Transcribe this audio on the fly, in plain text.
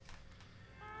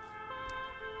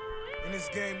And this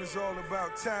game is all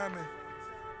about timing.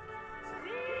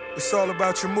 It's all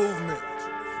about your movement.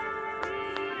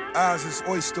 Ours is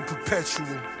Oyster Perpetual.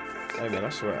 Hey man, I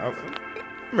swear, I'm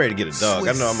ready to get a dog.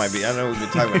 I know we've been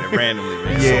talking about it randomly,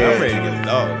 man. Yeah. So I'm ready to get a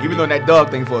dog. You've been on that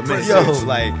dog thing for a minute. Yo,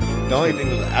 like, the only thing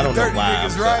was, I don't know why.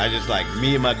 I just like,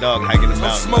 me and my dog hiking the I'm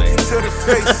mountain. smoking Like, to the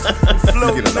face, I'm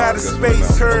floating out of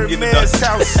space, her man's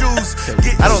house shoes,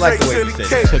 getting I don't like the way straight you to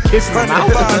say the that. cake.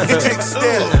 100 chick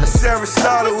stare,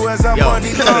 Aristotle as I'm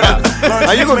money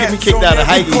Are you gonna get me kicked out of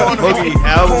hiking? Maybe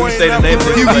however we say the name of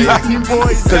this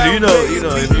place. Because you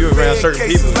know, if you're around certain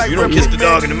people, you don't kiss the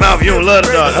dog in the mouth, you don't love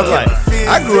the dog. I was like,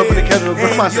 I grew up in the country where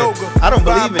grandma said, I don't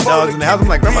believe in dogs in the house. I'm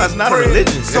like, grandma, it's not a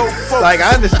religion. Like,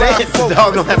 I understand the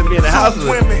dog don't have to be in the house.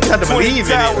 You have to believe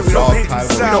in it. We don't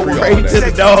pray to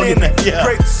the dog in the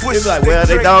It's like, well,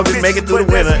 they dog didn't make it through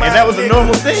the winter. And that was a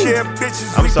normal thing.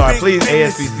 I'm sorry, please,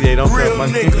 ASPCA, don't cut my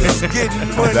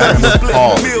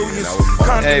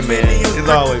Hey, man, it's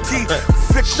always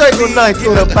straight with night to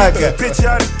the back. Bitch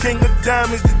out of King of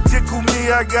Diamonds to tickle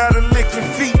me, I got a licking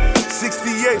feet.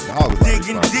 68,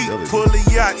 digging deep, pulling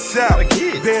yachts out.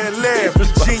 Bel Air,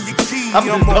 Virginia Key, I'm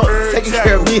a herb taking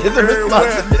care of me is a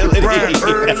responsibility.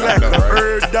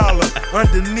 Herb dollar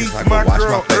underneath my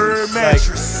girl herb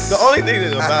mattress. The only thing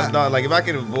that about dog, like if I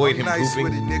can avoid him Nice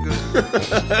with pooping, it,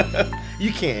 nigga.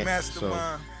 you can't.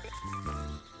 Mastermind.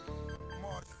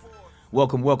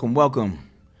 Welcome.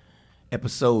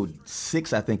 Episode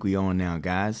 6, I think we on now,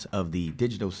 guys, of the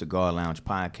Digital Cigar Lounge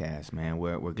podcast, man.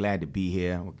 We're glad to be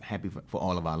here. We're happy for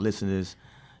all of our listeners,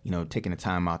 taking the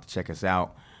time out to check us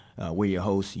out. We're your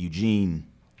hosts, Eugene.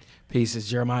 Peace, it's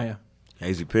Jeremiah.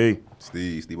 Hazy P.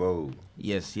 Steve-O.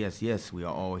 Yes. We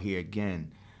are all here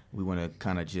again. We want to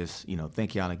kind of just,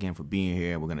 thank y'all again for being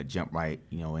here. We're going to jump right,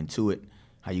 into it.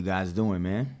 How you guys doing,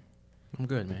 man? I'm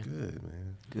good, man. Good,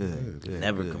 man. Good.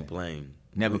 Never complain.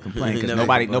 Never complain because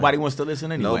nobody wants to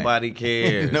listen anyway. Nobody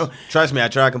cares. No. Trust me, I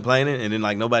tried complaining and then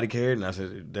like nobody cared and I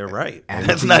said they're right.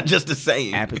 That's not just the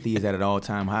saying. Apathy is at an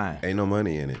all-time high. Ain't no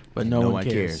money in it. But no one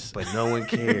cares. But no one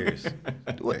cares.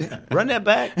 Run that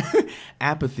back.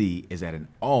 Apathy is at an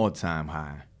all-time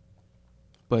high.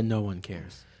 But no one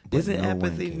cares. Isn't no one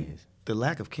apathy cares. the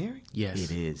lack of caring? Yes.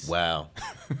 It is. Wow.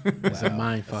 It's a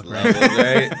mind fuck, Right?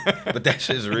 right? But that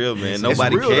shit's real, man. It's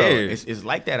Nobody real, though. cares. It's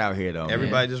like that out here, though.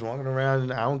 Everybody just walking around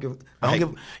and I don't give.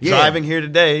 Yeah. Driving here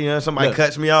today, somebody Look.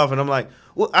 cuts me off and I'm like,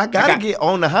 well, I gotta get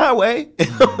on the highway.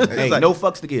 Hey, like, no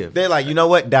fucks to give. They're like, you know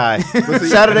what? Die.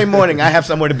 Saturday morning, I have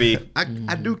somewhere to be.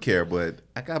 I do care, but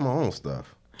I got my own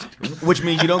stuff. Which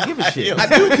means you don't give a shit. I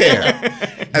do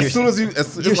care. As soon as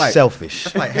it's You're like selfish.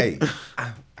 It's like, hey,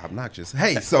 I'm not just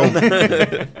hey. So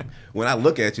when I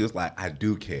look at you, it's like I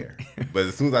do care. But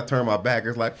as soon as I turn my back,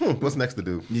 it's like, what's next to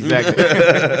do? Exactly.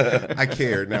 I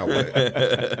care now. What?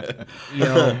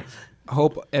 I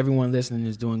hope everyone listening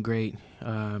is doing great.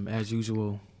 As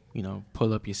usual,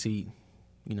 pull up your seat,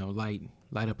 light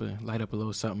up a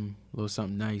little something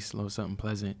nice, a little something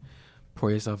pleasant. Pour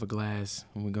yourself a glass,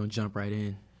 and we're gonna jump right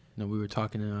in. We were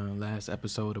talking in last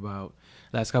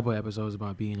couple of episodes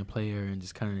about being a player and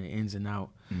just kind of the ins and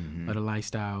out of the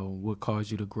lifestyle, what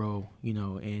caused you to grow,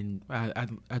 and I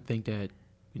think that,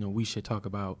 we should talk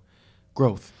about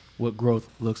growth, what growth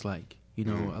looks like.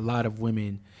 A lot of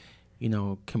women,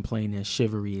 complain that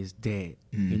chivalry is dead,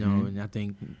 and I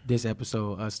think this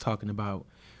episode, us talking about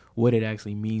what it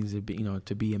actually means to be,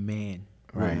 to be a man,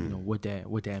 right? What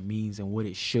that means and what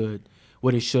it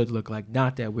should look like.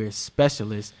 Not that we're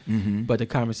specialists, but the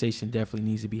conversation definitely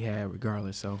needs to be had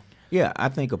regardless. So Yeah, I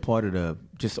think a part of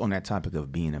just on that topic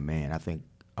of being a man, I think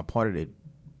a part of the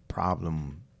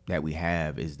problem that we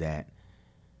have is that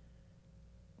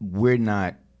we're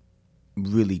not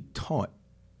really taught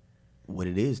what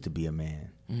it is to be a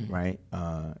man, right?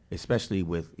 Especially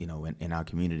with, in our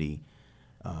community,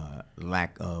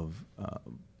 lack of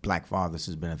black fathers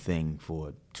has been a thing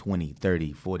for 20,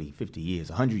 30, 40, 50 years,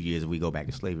 100 years if we go back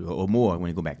to slavery, or more when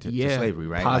we go back to slavery,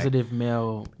 right? Positive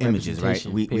male images, right?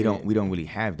 We period. don't really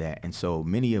have that. And so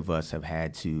many of us have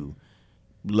had to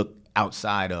look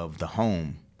outside of the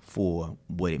home for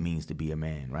what it means to be a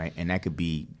man, right? And that could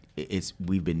be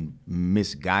we've been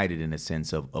misguided in a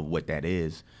sense of what that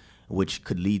is, which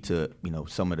could lead to,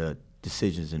 some of the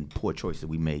decisions and poor choices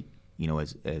we make,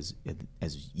 as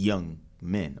young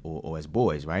men or as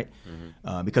boys, right?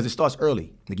 Because it starts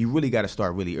early. Like, you really got to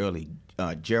start really early.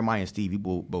 Jeremiah and Steve, you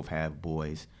both have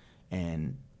boys,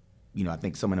 and I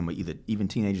think some of them are either even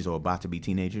teenagers or about to be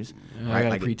teenagers, right?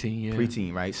 Like preteen, yeah.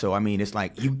 Preteen, right? So I mean, it's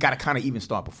like you got to kind of even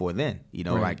start before then,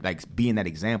 Right. like being that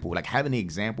example, like having the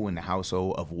example in the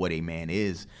household of what a man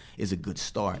is a good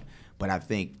start. But I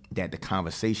think that the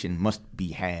conversation must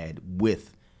be had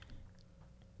with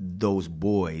those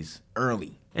boys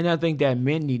early. And I think that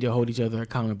men need to hold each other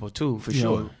accountable too. For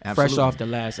sure. Fresh off the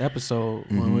last episode,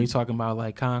 when we talking about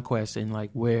like conquest and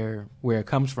like where it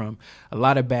comes from, a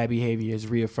lot of bad behavior is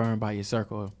reaffirmed by your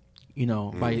circle,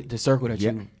 by the circle that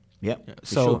you. Yep.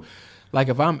 So, like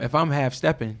if I'm half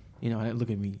stepping,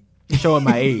 look at me. Showing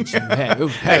my age, half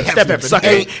stepping, sucker.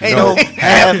 Ain't no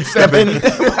half stepping.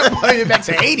 Putting it back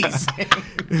to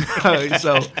 80s.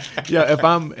 So,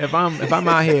 if I'm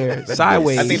out here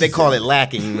sideways, I think they call it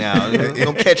lacking now. You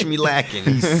don't catch me lacking.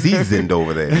 He's seasoned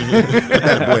over there.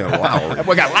 That boy on Lowry. That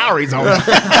boy got Lowry's on.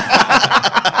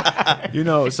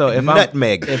 So if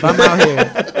Nutmeg. if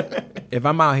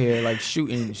I'm out here like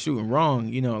shooting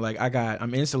wrong, like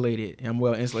I'm insulated. I'm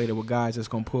well insulated with guys that's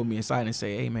gonna pull me aside and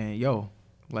say, hey man, yo.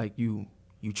 Like you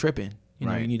tripping,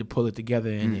 right. You need to pull it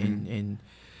together and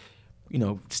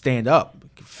stand up,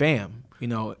 fam,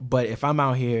 But if I'm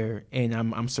out here and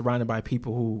I'm surrounded by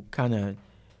people who kind of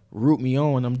root me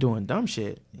on when I'm doing dumb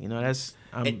shit, that's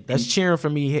cheering for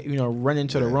me, running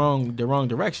to the wrong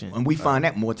direction. And we find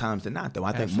that more times than not, though.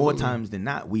 I think more times than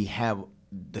not, we have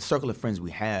the circle of friends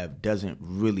we have doesn't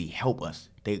really help us.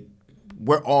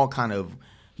 We're all kind of,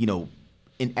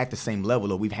 at the same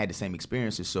level, or we've had the same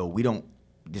experiences, so we don't.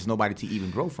 There's nobody to even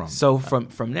grow from. So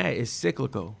from that, it's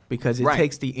cyclical because it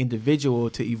takes the individual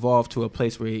to evolve to a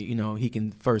place where he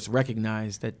can first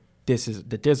recognize that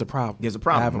there's a problem. There's a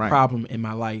problem. I have a problem in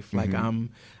my life. Like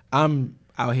I'm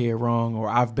out here wrong, or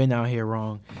I've been out here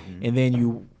wrong, and then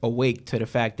you awake to the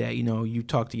fact that you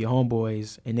talk to your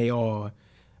homeboys and they all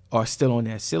are still on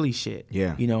that silly shit.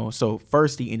 Yeah. So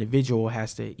first the individual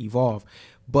has to evolve,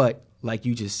 but like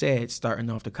you just said, starting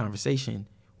off the conversation.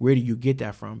 Where do you get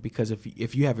that from? Because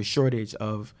if you have a shortage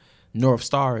of North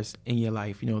Stars in your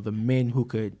life, the men who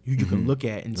you can look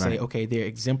at and say, okay, they're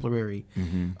exemplary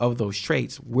of those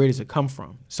traits. Where does it come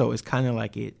from? So it's kind of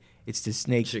like it's the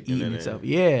snake Chicken eating in itself. it.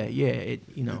 Yeah.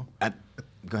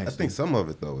 Go ahead. I think some of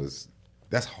it though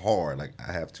that's hard. Like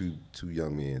I have two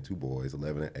young men, 2 boys,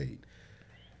 11 and 8.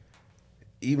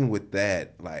 Even with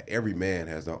that, like every man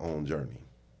has their own journey,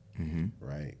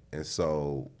 right? And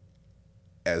so.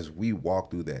 As we walk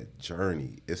through that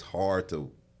journey, it's hard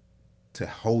to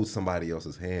hold somebody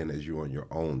else's hand as you're on your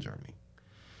own journey.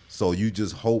 So you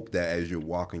just hope that as you're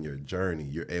walking your journey,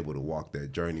 you're able to walk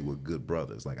that journey with good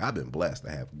brothers. Like I've been blessed to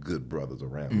have good brothers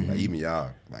around me. Like even y'all,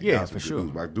 y'all for sure.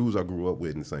 Dudes. Like dudes I grew up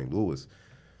with in St. Louis,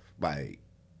 like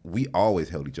we always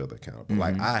held each other accountable.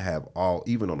 Like I have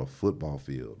even on a football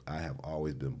field, I have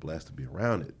always been blessed to be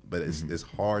around it. But it's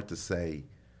hard to say.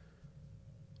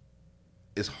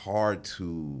 It's hard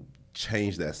to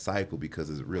change that cycle because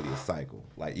it's really a cycle.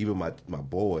 Like even my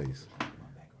boys,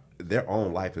 their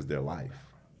own life is their life.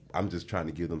 I'm just trying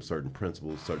to give them certain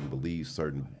principles, certain beliefs,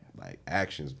 certain like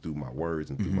actions through my words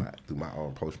and through my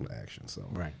own personal actions. So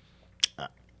Right.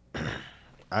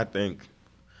 I think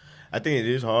it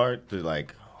is hard to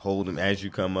like hold them as you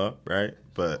come up, right?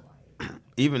 But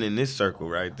even in this circle,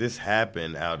 right, this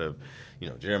happened out of,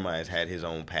 Jeremiah's had his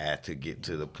own path to get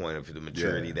to the point of the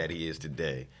maturity that he is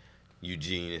today.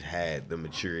 Eugene has had the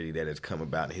maturity that has come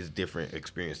about in his different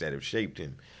experience that have shaped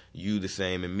him. You the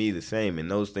same and me the same.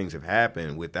 And those things have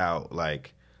happened without,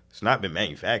 like, it's not been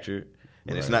manufactured.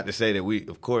 And it's not to say that we,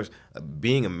 of course,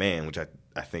 being a man, which I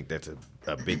think that's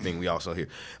a big thing we also hear.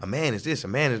 A man is this, a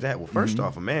man is that. Well, first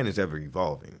off, a man is ever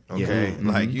evolving, okay?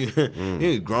 Yeah. Like,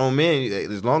 you grown men,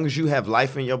 as long as you have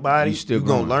life in your body, you're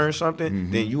going to learn something,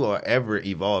 then you are ever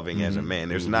evolving as a man.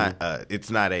 There's not,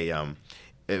 it's not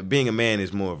being a man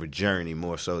is more of a journey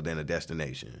more so than a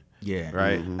destination. Yeah.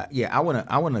 Right? I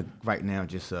wanna right now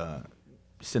just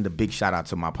send a big shout out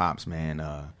to my pops,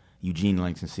 man. Eugene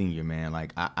Langston Sr., man.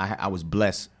 Like I was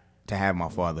blessed to have my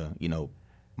father,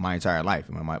 my entire life.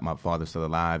 My father's still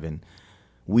alive, and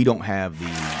we don't have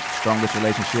the strongest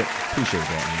relationship. Appreciate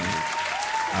that, man.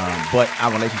 But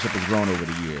our relationship has grown over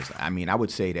the years. I mean, I would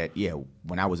say that,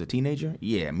 when I was a teenager,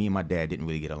 me and my dad didn't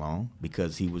really get along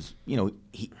because he was,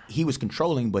 he was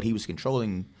controlling, but he was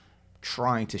controlling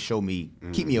trying to show me,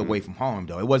 keep me away from harm,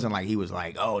 though. It wasn't like he was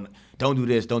like, oh, don't do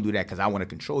this, don't do that, because I want to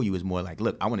control you. It's more like,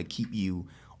 look, I want to keep you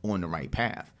on the right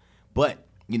path. But,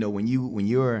 when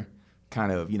you're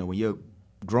kind of, when you're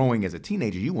growing as a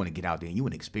teenager, you want to get out there and you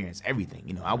want to experience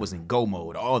everything. I was in go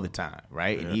mode all the time,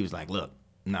 right? And he was like, look,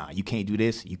 nah, you can't do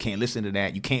this. You can't listen to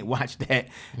that. You can't watch that.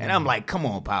 And I'm like, come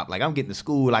on, Pop. Like, I'm getting to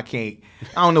school. I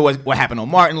don't know what happened on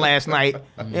Martin last night.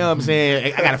 You know what I'm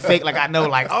saying? I got to fake like I know,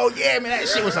 like, oh, yeah, man, that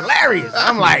shit was hilarious.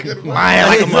 I'm like, lying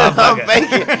like a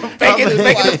motherfucker. I'm faking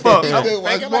the fuck.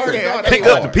 Pick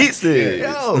up the pizza.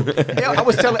 Yo, I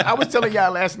was telling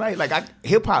y'all last night, like,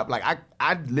 hip-hop, like,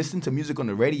 I listened to music on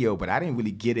the radio, but I didn't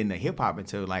really get into hip-hop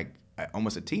until, like,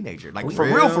 almost a teenager. Like for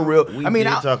real. We I mean,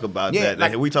 did talk about that.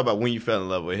 Like, we talk about when you fell in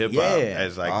love with hip hop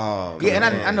as like, and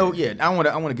I know. Yeah, I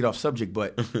want to get off subject,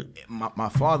 but my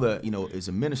father, is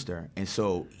a minister, and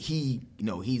so he,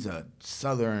 he's a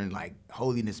Southern like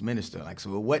holiness minister. Like,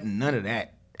 so it wasn't none of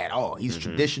that at all. He's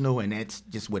traditional, and that's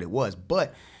just what it was.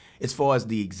 But as far as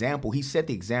the example, he set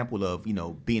the example of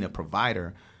being a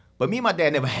provider. But me and my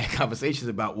dad never had conversations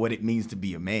about what it means to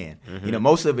be a man.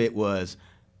 Most of it was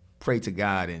pray to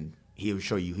God and he'll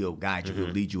show you, he'll guide you, he'll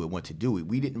lead you in what to do.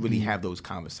 We didn't really have those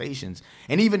conversations.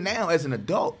 And even now as an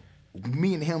adult,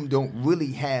 me and him don't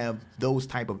really have those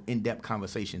type of in-depth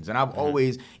conversations. And I've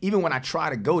always, even when I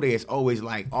try to go there, it's always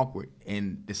like awkward.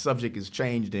 And the subject is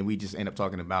changed and we just end up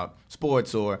talking about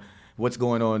sports or what's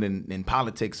going on in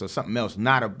politics or something else,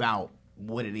 not about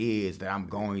what it is that I'm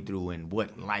going through and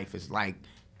what life is like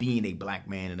being a black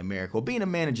man in America, or being a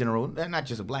man in general, not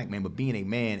just a black man, but being a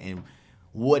man and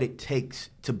what it takes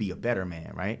to be a better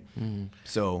man, right?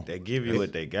 So they give you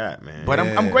what they got, man. But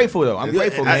I'm grateful though. I'm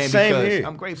grateful, man. Same because here.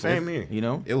 I'm grateful. Same here.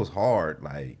 It was hard.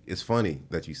 Like, it's funny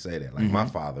that you say that. Like, my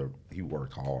father, he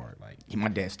worked hard. Like, my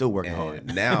dad still working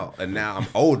hard. Now I'm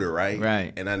older, right?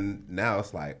 Right. And now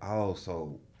it's like,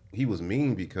 so he was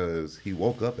mean because he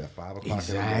woke up at 5 o'clock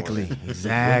in the morning.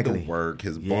 Exactly. Went to work.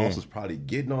 His boss was probably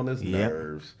getting on his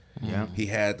nerves. Yeah. He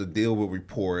had to deal with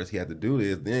reports. He had to do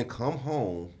this. Then come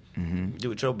home. Do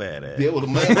with your bad ass. Deal with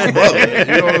my brother. You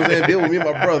know what I'm saying? Deal with me and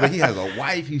my brother. He has a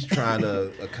wife he's trying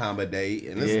to accommodate.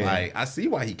 And it's like, I see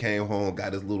why he came home,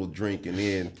 got his little drink, and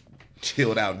then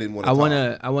chilled out and didn't want to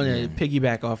talk. I want to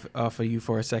piggyback off of you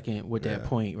for a second with that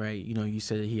point, right? You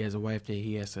said that he has a wife that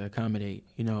he has to accommodate.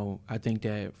 I think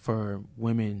that for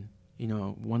women,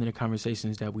 one of the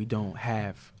conversations that we don't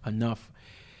have enough,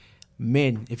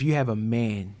 men, if you have a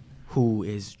man who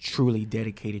is truly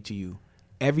dedicated to you,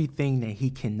 everything that he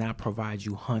cannot provide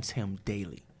you haunts him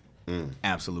daily.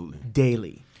 Absolutely.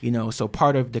 Daily. So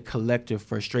part of the collective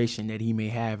frustration that he may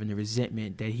have and the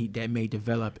resentment that may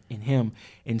develop in him,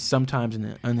 and sometimes in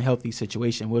an unhealthy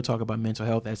situation, we'll talk about mental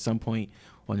health at some point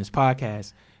on this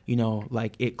podcast,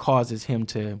 like it causes him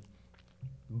to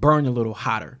burn a little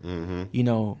hotter.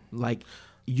 Like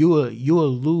you'll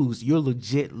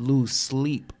legit lose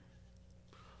sleep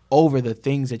over the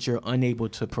things that you're unable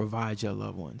to provide your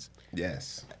loved ones.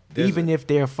 Yes. Even if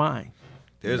they're fine.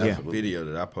 There's a video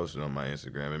that I posted on my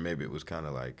Instagram, and maybe it was kind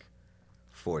of like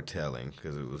foretelling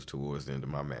because it was towards the end of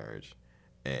my marriage.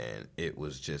 And it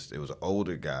was an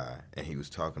older guy, and he was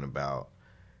talking about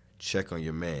check on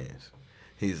your mans.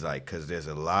 He's like, because there's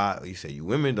a lot, he said, you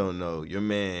women don't know, your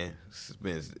man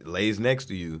lays next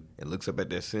to you and looks up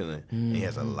at that ceiling, and he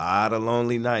has a lot of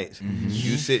lonely nights.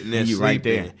 You sitting there sleeping, right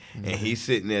there. and he's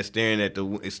sitting there staring at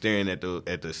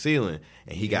the ceiling,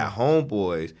 and he got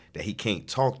homeboys that he can't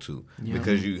talk to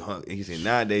because he said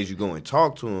nowadays you go and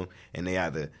talk to them, and they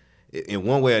either in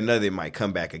one way or another, they might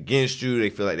come back against you. They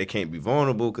feel like they can't be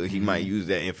vulnerable because he might use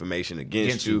that information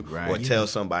against you or tell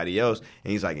somebody else.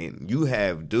 And he's like, and you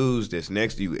have dudes that's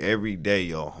next to you every day,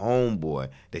 your homeboy,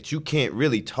 that you can't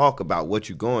really talk about what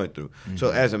you're going through. So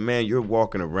as a man, you're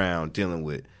walking around dealing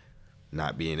with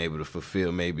not being able to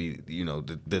fulfill maybe,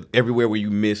 the everywhere where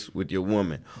you miss with your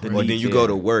woman. Or then you go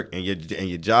to work and your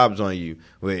job's on you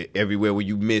where everywhere where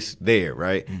you miss there,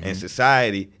 right? And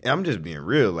society, and I'm just being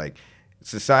real, like,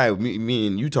 society, me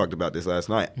and you talked about this last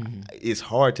night. It's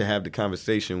hard to have the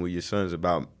conversation with your sons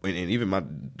about, and even my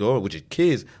daughter, which is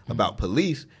kids, about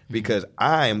police, because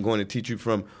I am going to teach you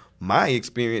from my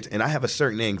experience, and I have a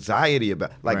certain anxiety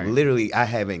about, literally, I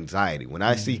have anxiety when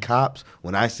I see cops,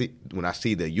 when I see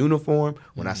the uniform,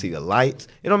 when I see the lights.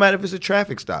 It don't matter if it's a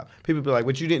traffic stop. People be like,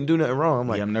 "But you didn't do nothing wrong." I'm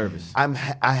like, I'm nervous.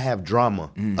 I have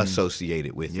drama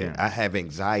associated with it. I have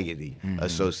anxiety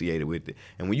associated with it.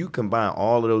 And when you combine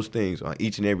all of those things on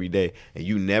each and every day, and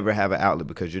you never have an outlet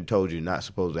because you're told you're not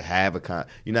supposed to have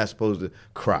you're not supposed to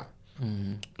cry,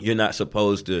 you're not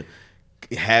supposed to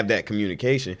have that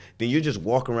communication, then you just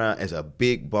walk around as a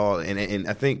big ball. And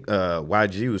I think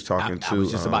YG was talking to. I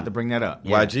was just about to bring that up.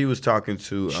 YG was talking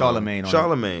to Charlemagne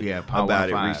about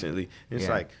it recently. It's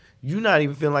like, you're not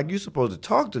even feeling like you're supposed to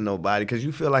talk to nobody because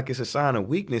you feel like it's a sign of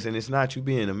weakness and it's not you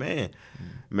being a man.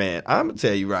 Man, I'm going to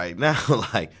tell you right now,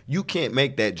 like, you can't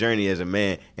make that journey as a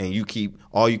man and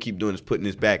all you keep doing is putting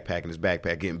this backpack, and this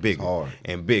backpack getting bigger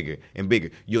and bigger and bigger.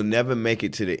 You'll never make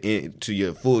it to the end, to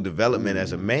your full development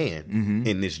as a man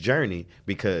in this journey,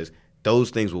 because those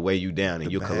things will weigh you down and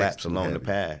you'll collapse along the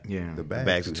path. Yeah. The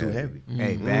bags are too heavy.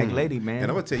 Hey, bag lady, man.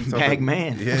 And I'm going to tell you something. Bag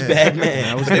man. Yeah. Bag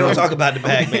man. They don't talk about the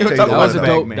bag man.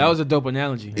 That was a dope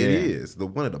analogy. It is.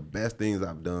 One of the best things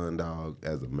I've done, dog,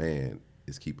 as a man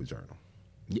is keep a journal.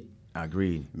 I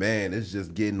agree. Man, it's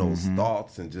just getting those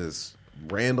thoughts and just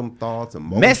random thoughts,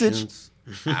 emotions Message.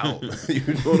 out.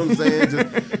 You know what I'm saying?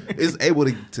 It's able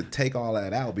to take all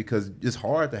that out because it's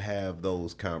hard to have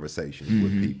those conversations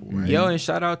with people, right? Yo, and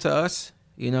shout out to us,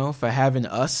 for having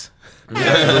us.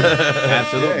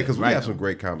 Absolutely. Yeah, because we have some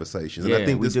great conversations. And I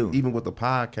think even with the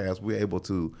podcast, we're able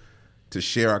to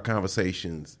share our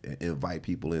conversations and invite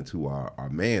people into our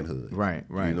manhood. Right.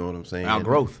 You know what I'm saying? Our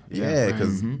growth. Yeah,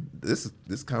 because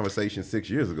this conversation 6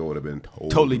 years ago would have been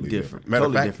totally different. Matter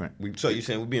of fact, So you're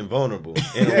saying we're being vulnerable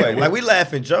in a way. Like we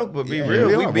laugh and joke, but be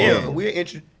real.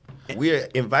 We're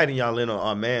inviting y'all in on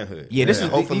our manhood. Yeah, this is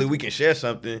hopefully we can share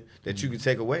something that you can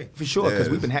take away. For sure, because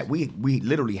we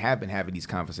literally have been having these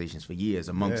conversations for years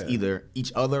amongst either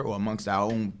each other or amongst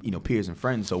our own peers and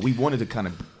friends. So we wanted to kind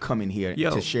of come in here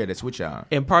to share this with y'all.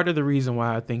 And part of the reason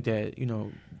why I think that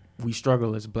we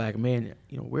struggle as black men,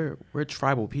 we're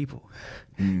tribal people.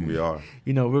 We are.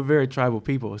 We're very tribal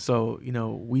people. So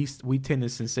we tend to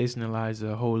sensationalize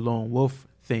the whole lone wolf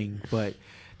thing, but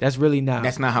that's really not.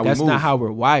 That's not how that's we move. not how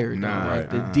we're wired. Nah, right?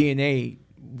 The DNA,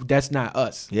 that's not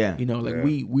us. Yeah.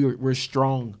 We're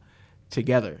strong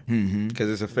together.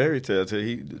 Because it's a fairy tale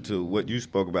to what you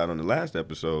spoke about on the last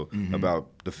episode about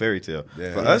the fairy tale.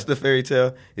 Yeah. For us, the fairy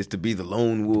tale is to be the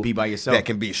lone wolf, Be by yourself. that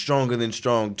can be stronger than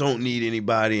strong, don't need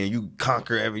anybody, and you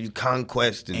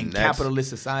conquest, And capitalist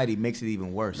society makes it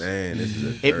even worse. Man, this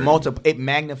is It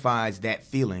magnifies that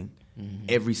feeling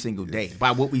every single day by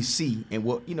what we see and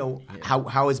what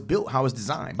how it's built, how it's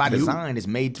designed. By design, it's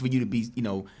made for you to be.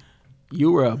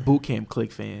 You were a boot camp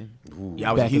click fan. Yeah,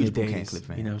 I was a back in huge the boot days. camp click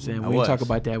fan. You know what I'm saying? I We didn't talk was.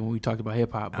 about that when we talked about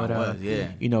hip hop. But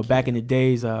was. back in the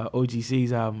days,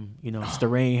 OGC's album,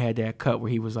 Starain had that cut where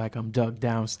he was like, "I'm dug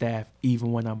down staff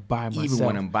even when I'm by myself." Even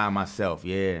when I'm by myself,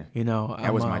 yeah.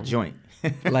 That was my joint.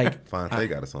 Like Fonte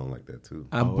got a song like that too.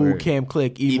 I'm boot camp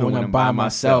click even when I'm by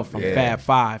myself. I'm Fab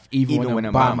Five even when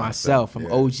I'm by myself. I'm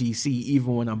OGC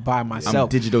even when I'm by myself. I'm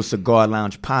Digital Cigar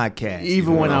Lounge podcast.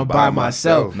 Even when I'm by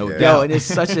myself. No Yo, doubt. and it's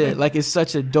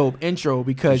such a dope intro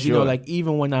because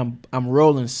even when I'm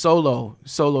rolling solo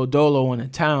dolo in a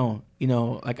town,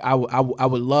 I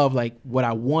would love, like, what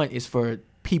I want is for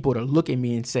people to look at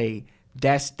me and say,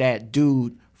 that's that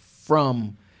dude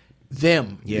from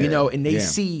them, and they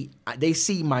see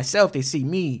myself, they see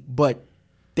me, but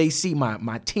they see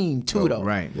my team too, though.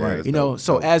 Right.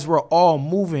 So as we're all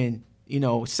moving,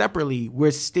 separately,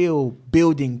 we're still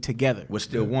building together. We're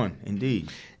still one, indeed.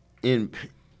 I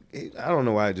don't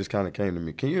know why it just kind of came to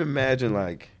me. Can you imagine,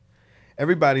 like,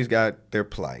 everybody's got their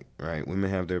plight, right? Women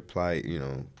have their plight,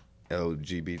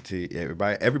 LGBT,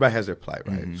 everybody has their plight,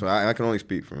 right? So I can only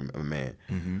speak from a man.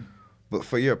 But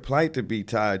for your plight to be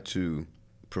tied to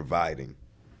providing,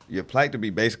 your plight to be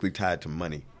basically tied to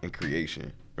money and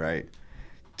creation, right?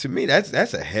 To me,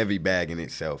 that's a heavy bag in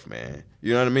itself, man.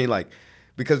 You know what I mean? Like,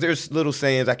 because there's little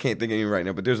sayings, I can't think of any right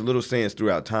now, but there's little sayings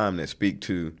throughout time that speak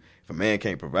to, if a man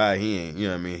can't provide, he ain't, you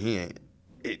know what I mean? He ain't.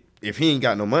 If he ain't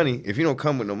got no money, if he don't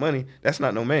come with no money, that's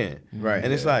not no man, right?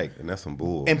 And it's like, and that's some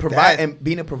bull. And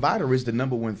being a provider is the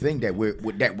number one thing that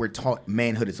we're taught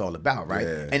manhood is all about, right?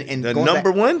 Yeah. And the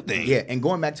number one thing, yeah. And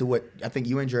going back to what I think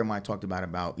you and Jeremiah talked about a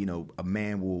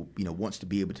man will wants to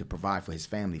be able to provide for his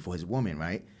family, for his woman,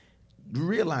 right? You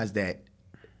realize that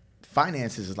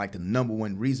finances is like the number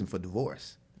one reason for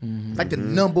divorce. It's like the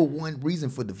number one reason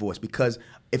for divorce, because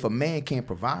if a man can't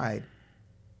provide,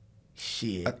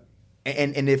 shit.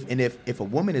 And if a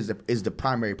woman is the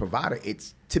primary provider,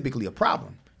 it's typically a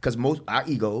problem, because most our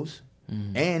egos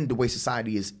and the way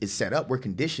society is set up, we're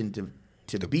conditioned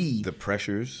to be the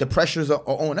pressures. The pressures are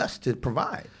on us to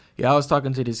provide. Yeah, I was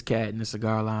talking to this cat in the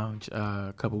cigar lounge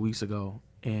a couple weeks ago,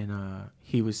 and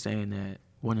he was saying that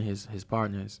one of his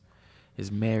partners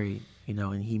is married,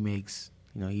 and he makes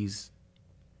a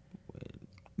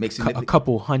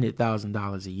couple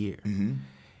 $100,000 a year,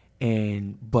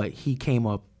 but he came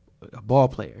up a ball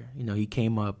player, he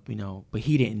came up, but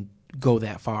he didn't go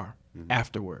that far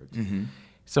afterwards.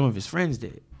 Some of his friends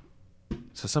did.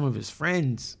 So some of his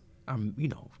friends,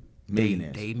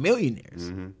 millionaires. They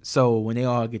millionaires. So when they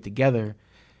all get together,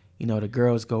 the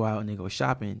girls go out and they go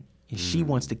shopping, and she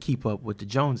wants to keep up with the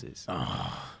Joneses.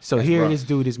 So here this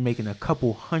dude is making a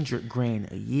couple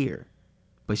 $100,000 a year,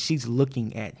 but she's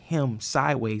looking at him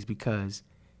sideways because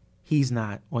he's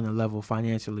not on a level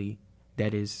financially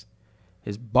that is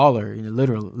baller in the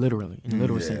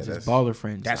literal sense. His baller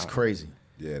friends. That's crazy.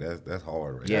 Yeah, that's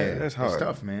hard. Right? Yeah, that's hard. It's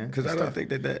tough, man. Because I don't think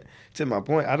that to my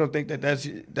point, I don't think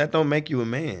that don't make you a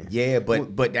man. Yeah,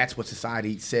 but that's what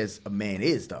society says a man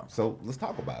is, though. So let's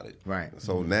talk about it. Right.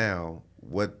 So now,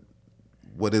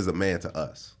 what is a man to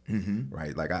us,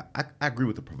 right? Like I agree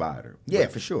with the provider. Yeah,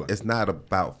 for sure. It's not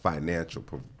about financial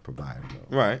providing,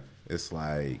 though. Right. It's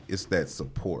like it's that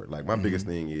support. Like my biggest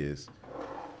thing is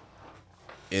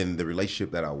in the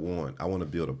relationship that I want to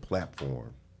build a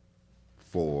platform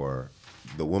for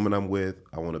the woman I'm with.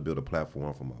 I want to build a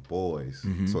platform for my boys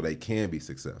so they can be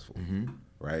successful,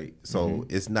 right? So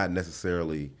it's not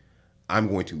necessarily I'm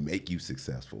going to make you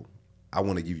successful. I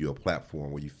want to give you a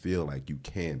platform where you feel like you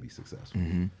can be successful,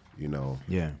 you know?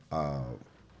 Yeah.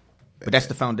 But that's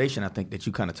the foundation, I think, that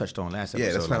you kind of touched on last episode.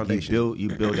 Yeah, that's like foundation. You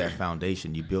build that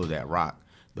foundation, you build that rock.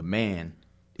 The man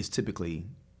is typically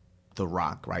the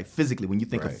rock, right? Physically, when you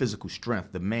think of physical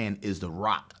strength, the man is the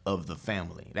rock of the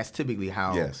family. That's typically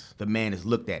how the man is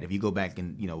looked at. If you go back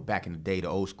in, back in the day, the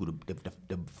old school,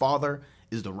 the father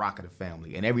is the rock of the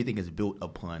family, and everything is built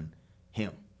upon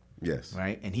him. Yes.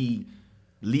 Right? And he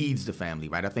leads the family,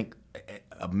 right? I think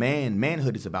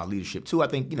manhood is about leadership too. I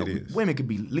think, women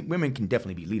can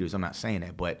definitely be leaders. I'm not saying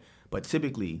that, but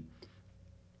typically,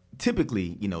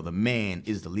 the man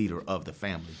is the leader of the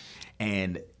family.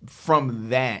 And from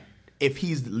that, if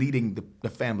he's leading the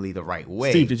family the right way.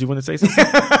 Steve, did you want to say something?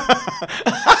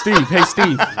 Steve, hey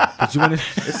Steve, did you want to?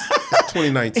 It's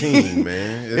 2019,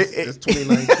 man. It's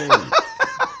 2019.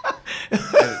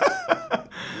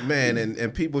 Man,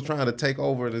 and people trying to take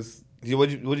over this. What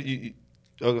did you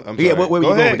I'm sorry. What were you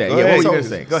going with that? What were you going to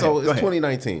say? Go ahead. It's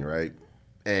 2019, right?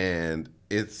 And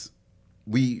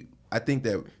I think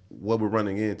that what we're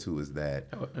running into is that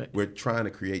we're trying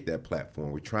to create that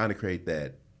platform. We're trying to create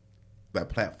that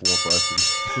platform for us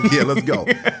to yeah, let's go.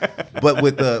 But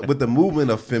with the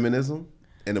movement of feminism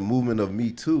and the movement of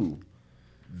Me Too,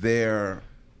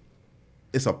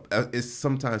 it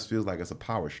sometimes feels like it's a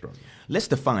power struggle. Let's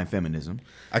define feminism.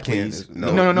 I can't.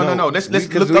 No. Let's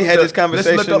look up this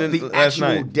conversation. Let's look up the actual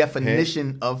night.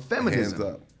 definition of feminism.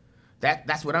 Hands up.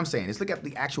 That's what I'm saying. Let's look at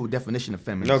the actual definition of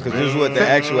feminism. No, because this is what the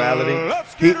actuality.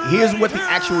 Here's what the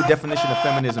actual definition of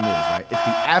feminism is, right? It's the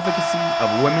advocacy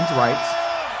of women's rights.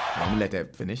 Let me let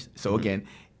that finish. So again,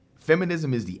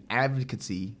 feminism is the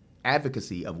advocacy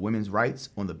of women's rights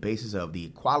on the basis of the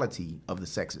equality of the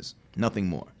sexes. Nothing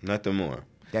more. Nothing more.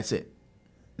 That's it.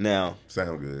 Now,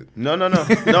 sound good. No.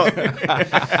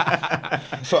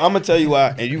 So I'm gonna tell you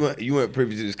why, and you weren't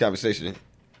privy to this conversation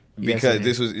because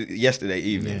this was yesterday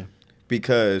evening. Yeah.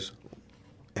 Because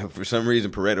for some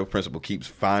reason, Pareto principle keeps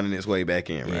finding its way back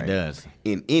in. Right? It does.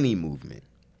 In any movement,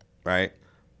 right?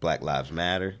 Black Lives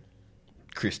Matter,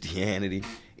 Christianity,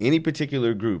 any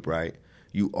particular group, right?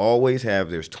 You always have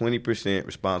there's 20%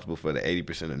 responsible for the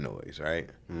 80% of noise, right?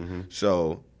 Mm-hmm.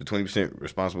 So the 20%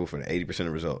 responsible for the 80%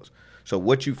 of results. So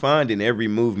what you find in every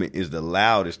movement is the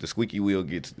loudest. The squeaky wheel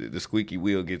gets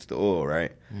the oil,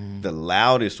 right? Mm-hmm. The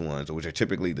loudest ones, which are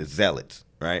typically the zealots,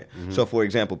 right? Mm-hmm. So for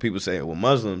example, people say, well,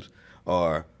 Muslims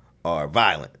are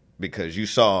violent because you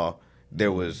saw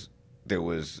there was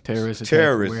terrorist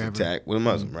attack with a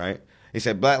Muslim, right? They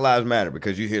said Black Lives Matter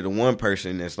because you hear the one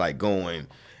person that's like going,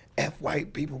 F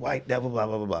white people, white devil, blah,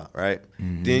 blah, blah, blah, right?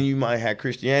 Mm-hmm. Then you might have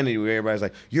Christianity where everybody's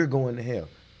like, you're going to hell.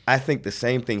 I think the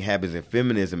same thing happens in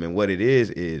feminism, and what it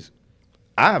is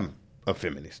I'm a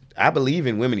feminist. I believe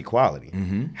in women equality.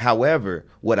 Mm-hmm. However,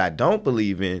 what I don't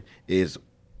believe in is,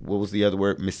 what was the other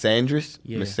word? Misandrous?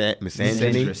 Yeah.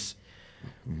 Misogyny?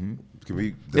 Mm-hmm.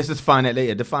 Let's define that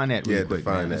later. Define that really quick.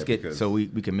 Define that. Let's get, so we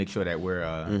can make sure that we're,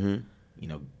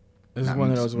 This is one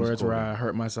of those words where I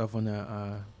hurt myself on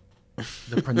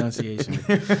the pronunciation.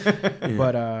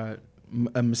 But a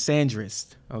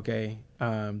misandrist, okay,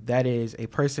 that is a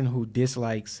person who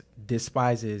dislikes,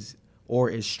 despises, or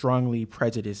is strongly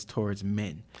prejudiced towards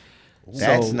men.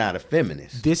 That's so, not a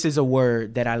feminist. This is a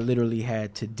word that I literally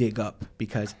had to dig up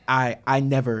because I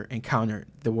never encountered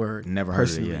the word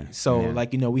personally. Heard it, yeah. So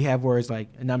like, we have words like,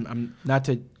 and I'm not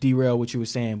to derail what you were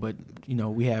saying, but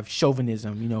we have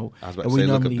chauvinism, I was about to say,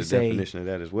 look up the definition of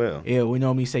that as well. Yeah, we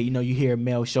normally say, you hear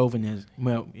male chauvinist,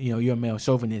 you're a male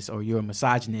chauvinist, or you're a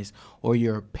misogynist, or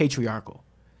you're patriarchal.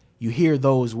 You hear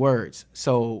those words.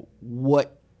 So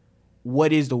what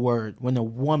is the word when a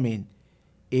woman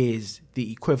is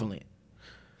the equivalent?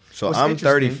 So I'm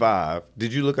 35.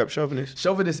 Did you look up chauvinist?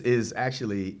 Chauvinist is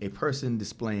actually a person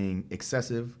displaying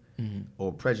excessive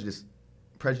or prejudice,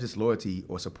 loyalty,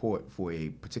 or support for a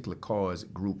particular cause,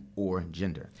 group, or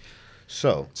gender.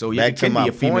 So yeah, it can be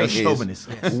a female chauvinist.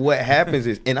 Yes. What happens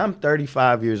is, and I'm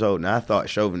 35 years old, and I thought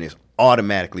chauvinist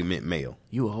automatically meant male.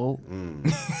 You old? I'm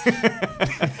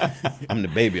the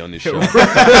baby on this show.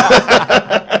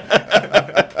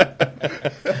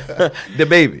 The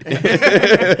baby.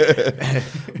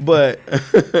 But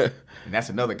and that's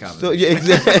another conversation. So yeah,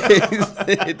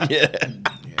 exactly. Yeah.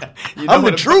 I'm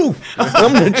the truth.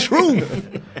 I'm the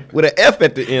truth. With an F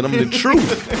at the end, I'm the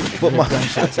truth.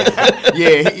 But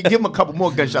give him a couple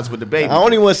more gunshots with the baby. I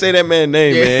don't even want to say that man's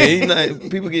name, man. He's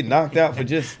not, people get knocked out for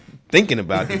just thinking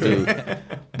about the dude.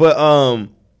 But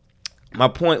my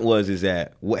point is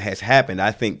that what has happened,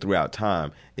 I think, throughout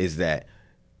time is that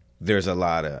there's a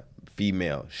lot of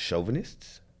female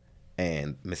chauvinists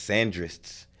and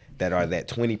misandrists that are that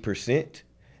 20%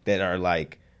 that are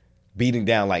like beating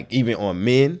down, like even on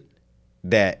men,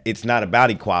 that it's not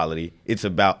about equality. It's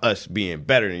about us being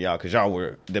better than y'all because y'all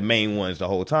were the main ones the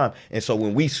whole time. And so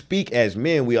when we speak as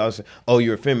men, we all say, oh,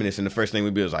 you're a feminist. And the first thing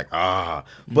we do is like, ah.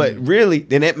 But really,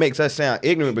 then that makes us sound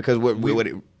ignorant because what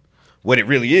it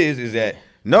really is that,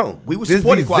 no, we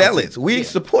support equality. Zealots. We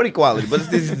support equality, but it's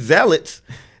these zealots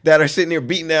that are sitting there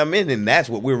beating down men, and that's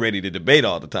what we're ready to debate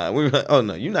all the time. We're like, oh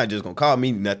no, you're not just gonna call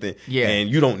me nothing, and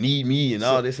you don't need me, and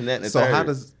all this and that. And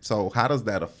how does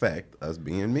that affect us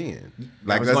being men?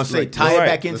 Like, I was gonna say, tie it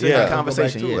back into that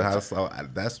conversation.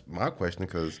 That's my question,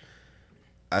 because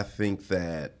I think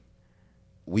that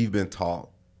we've been taught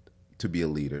to be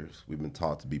leaders. We've been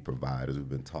taught to be providers. We've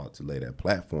been taught to lay that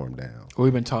platform down. Or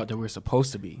we've been taught that we're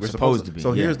supposed to be. We're supposed to be.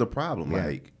 So here's the problem,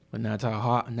 like, but not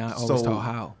always taught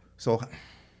how. So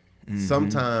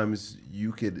sometimes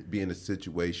you could be in a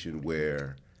situation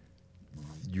where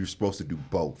you're supposed to do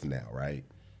both now, right?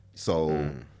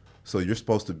 So you're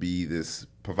supposed to be this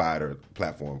provider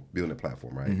platform, building a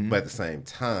platform, right? But at the same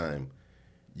time,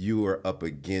 you are up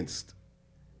against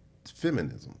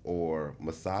feminism or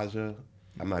misandry.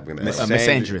 I'm not going to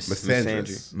misandrist.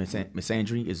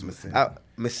 Misandry is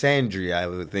misandry. I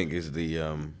would think is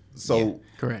the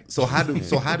correct. So how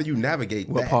do you navigate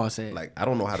what that? Paul said. Like, I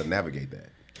don't know how to navigate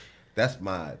that.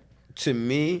 To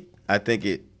me, I think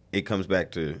it comes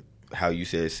back to how you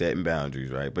said setting boundaries,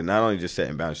 right? But not only just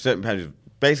setting boundaries,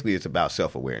 basically it's about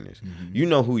self-awareness. You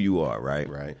know who you are, right?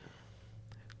 Right.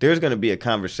 There's going to be a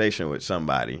conversation with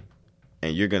somebody,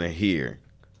 and you're going to hear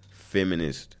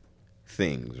feminist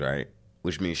things, right?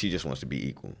 Which means she just wants to be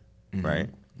equal, right?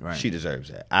 Right. She deserves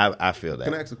that. I feel that.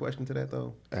 Can I ask a question to that,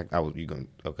 though?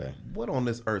 Okay. What on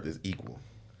this earth is equal?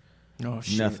 No,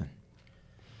 shit. Nothing.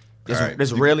 Right.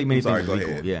 There's rarely many things go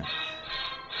equal. ahead. Yeah.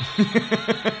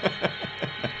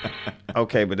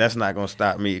 Okay, but that's not going to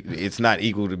stop me. It's not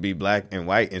equal to be black and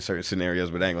white in certain scenarios,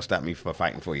 but that ain't going to stop me from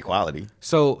fighting for equality.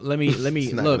 So let me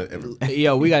look.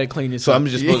 Yo, we got to clean this so up. I'm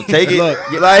just supposed to take it? Look,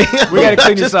 like, we got to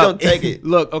clean this up. Take it.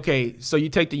 Look, okay, so you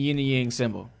take the yin and yang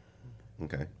symbol.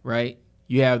 Okay. Right?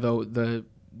 You have the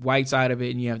white side of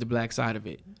it and you have the black side of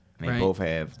it. And they both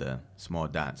have the small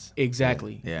dots.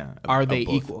 Exactly. Yeah. Are they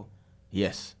equal?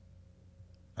 Yes.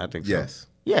 I think so.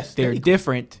 Yes. They're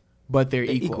different, but they're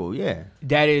equal. Yeah.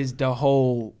 That is the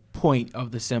whole point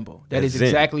of the symbol. That is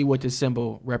exactly what the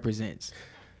symbol represents.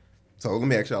 So let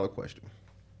me ask y'all a question.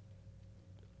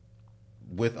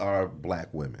 With our black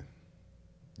women,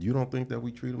 you don't think that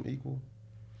we treat them equal?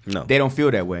 No. They don't feel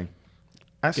that way.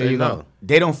 I say no.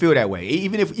 They don't feel that way.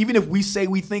 Even if we say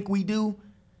we think we do,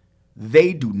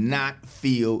 they do not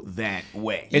feel that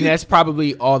way. And that's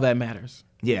probably all that matters.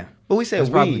 Yeah. But we said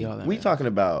we matters. talking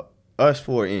about us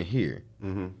four in here.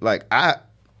 Like,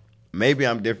 maybe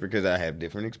I'm different because I have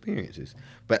different experiences.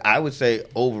 But I would say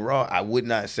overall, I would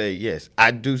not say yes.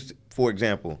 I do. For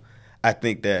example, I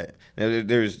think that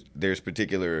there's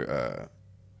particular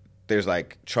there's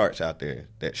like charts out there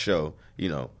that show,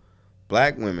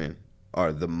 black women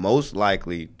are the most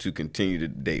likely to continue to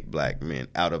date black men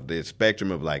out of the spectrum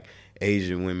of like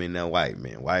Asian women and white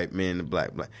men to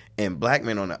black, and black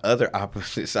men on the other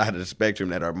opposite side of the spectrum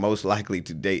that are most likely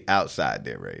to date outside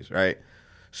their race, right?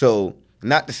 So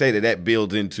not to say that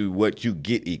builds into what you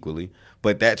get equally,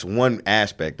 but that's one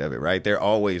aspect of it, right? They're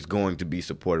always going to be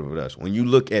supportive of us. When you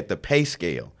look at the pay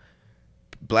scale,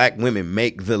 black women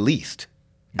make the least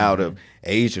out of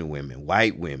Asian women,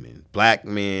 white women, black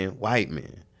men, white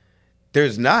men.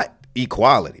 There's not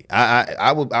equality.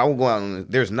 I will go out on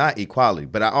there's not equality,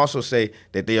 but I also say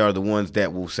that they are the ones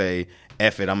that will say,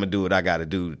 F it, I'm going to do what I got to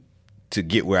do to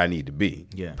get where I need to be,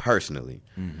 personally.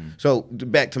 So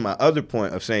back to my other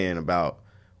point of saying about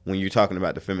when you're talking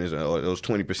about the feminism or those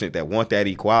 20% that want that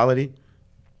equality,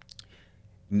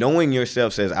 knowing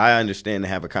yourself says, I understand to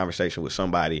have a conversation with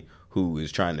somebody who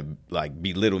is trying to like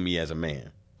belittle me as a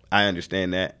man. I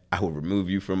understand that. I will remove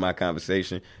you from my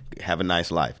conversation. Have a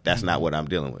nice life. That's not what I'm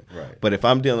dealing with. Right. But if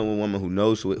I'm dealing with a woman who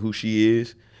knows who she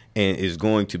is and is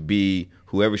going to be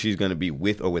whoever she's going to be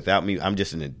with or without me, I'm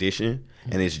just an addition.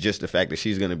 And it's just the fact that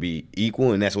she's going to be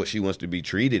equal and that's what she wants to be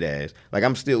treated as. Like,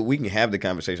 we can have the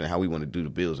conversation how we want to do the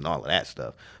bills and all of that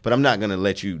stuff. But I'm not going to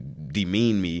let you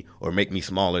demean me or make me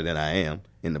smaller than I am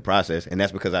in the process. And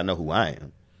that's because I know who I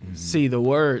am. See, the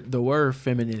word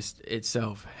feminist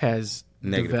itself has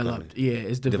Negative developed. Yeah,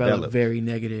 it's developed very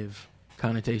negative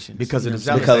connotations because of the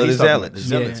zealots. Because of the zealots. The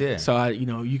zealots, yeah. So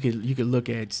you could look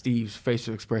at Steve's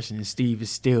facial expression, and Steve is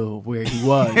still where he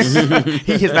was.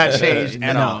 He has not changed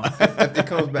at all. It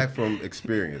comes back from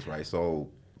experience, right? So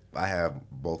I have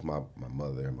both my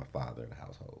mother and my father in the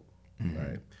household,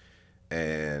 right?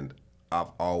 And I've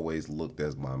always looked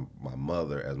as my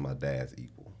mother as my dad's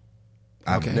equal.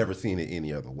 I've never seen it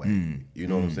any other way. You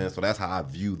know what I'm saying? So that's how I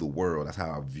view the world. That's how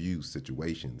I view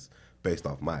situations based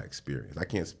off my experience. I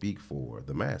can't speak for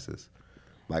the masses.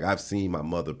 Like, I've seen my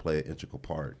mother play an integral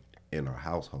part in our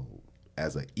household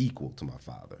as an equal to my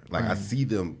father. Like, I see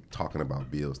them talking about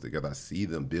bills together. I see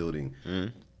them building.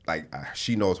 Like,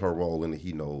 she knows her role in it.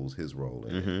 He knows his role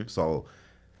in it. So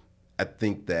I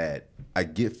think that I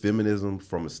get feminism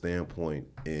from a standpoint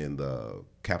in the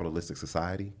capitalistic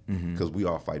society, because we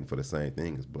are fighting for the same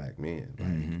thing as black men.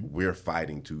 Like, we're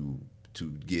fighting to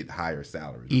get higher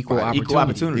salaries. Equal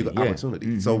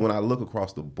opportunity. So when I look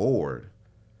across the board,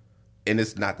 and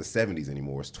it's not the 70s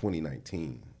anymore, it's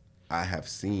 2019, I have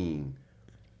seen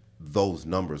those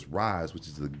numbers rise, which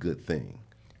is a good thing.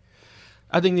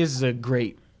 I think this is a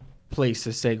great place to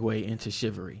segue into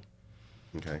chivalry.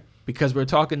 Okay. Because we're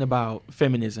talking about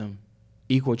feminism,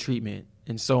 equal treatment,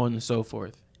 and so on and so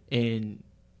forth. And,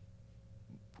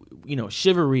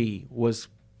 chivalry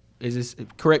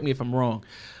correct me if I'm wrong,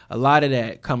 a lot of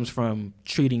that comes from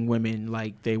treating women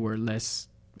like they were less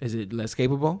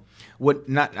capable?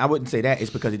 I wouldn't say that. It's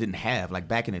because it didn't have, like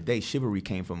back in the day, chivalry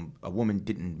came from a woman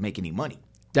didn't make any money.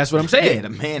 That's what I'm saying. Yeah, the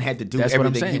man had to do That's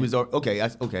everything. What I'm saying. He was okay.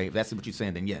 If that's what you're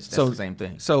saying, then yes, that's the same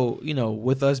thing. So,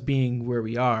 with us being where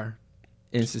we are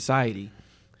in society,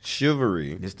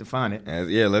 chivalry. Just define it.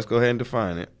 Let's go ahead and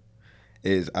define it.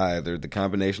 Is either the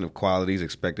combination of qualities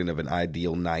expected of an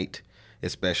ideal knight,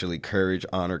 especially courage,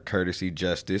 honor, courtesy,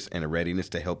 justice, and a readiness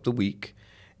to help the weak,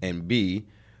 and B,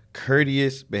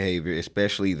 courteous behavior,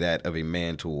 especially that of a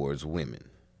man towards women.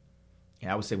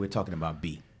 Yeah, I would say we're talking about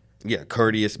B. Yeah,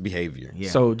 courteous behavior.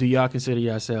 Yeah. So do y'all consider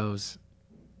yourselves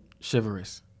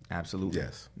chivalrous? Absolutely.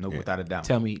 Yes. No, without a doubt.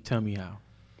 Tell me how.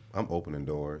 I'm opening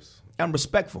doors. I'm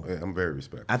respectful. Yeah, I'm very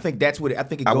respectful. I think that's what I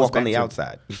think it goes I walk back on the to.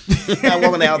 outside. I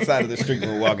walk on the outside of the street when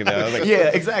we're walking down. I was like,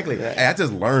 Yeah, exactly. Hey, I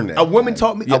just learned that. A woman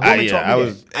taught me.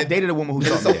 I I dated a woman who It's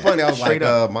taught so me that. funny. I was Straight like,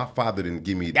 up. my father didn't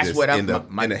give me That's this what in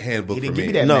the handbook he didn't for give me.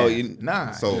 me that. No, math.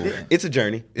 Nah. So- he didn't. it's a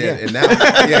journey. Yeah,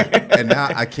 and now,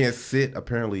 I can't sit.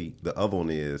 Apparently, the other one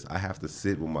is I have to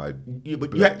sit with my. Your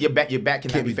back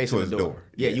cannot be facing the towards the door. door.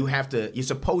 Yeah, Yeah. you have to. You're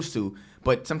supposed to,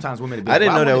 but sometimes women. I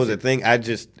didn't know that was a thing. I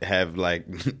just have like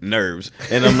nerves,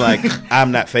 and I'm like,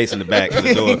 I'm not facing the back of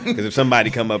the door because if somebody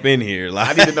come up in here, like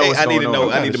I need to know what's going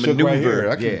on. I need to Shook right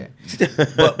maneuver. here. Yeah.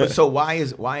 but so why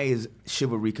is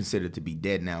chivalry considered to be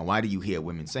dead now? Why do you hear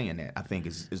women saying that? I think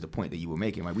is the point that you were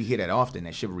making. Like, we hear that often,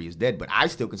 that chivalry is dead, but I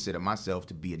still consider myself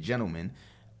to be a gentleman.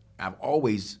 I've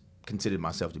always considered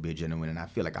myself to be a gentleman, and I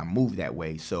feel like I move that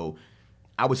way. So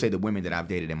I would say the women that I've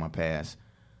dated in my past,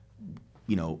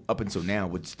 up until now,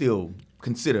 would still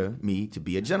consider me to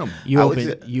be a gentleman. You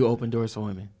open doors for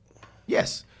women.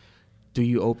 Yes. Do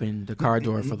you open the car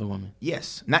door for the woman?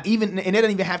 Yes. Not even, and it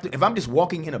doesn't even have to. If I'm just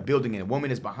walking in a building and a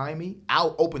woman is behind me,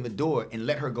 I'll open the door and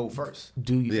let her go first.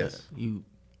 Do you? Yes.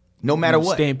 No matter you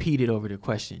what. Stampeded over the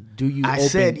question. Do you? I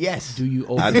said yes. Do you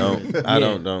open? I don't. I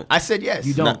don't. I said yes.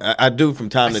 You don't. No, I do from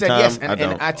time I to said time. yes, I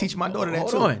don't. and I teach my daughter that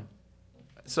Hold too. on.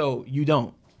 So you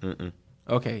don't? Mm-mm.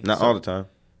 Okay. Not so- all the time.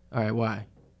 All right. Why?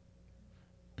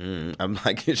 I'm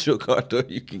like, it's your car door,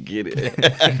 you can get it.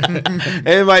 And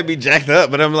it might be jacked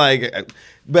up, but I'm like,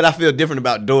 but I feel different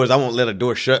about doors. I won't let a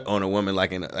door shut on a woman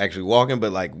like in actually walking,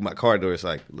 but like my car door is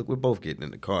like, look, we're both getting in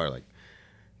the car. Like,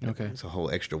 Okay. it's a whole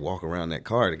extra walk around that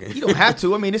car again. You don't have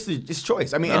to. I mean, it's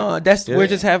choice. I mean, No, we're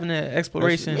just having an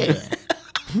exploration. Yeah.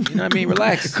 You know what I mean?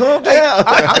 Relax. Calm down.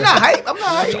 I'm not hype. I'm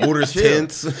not hype. Orders Chill.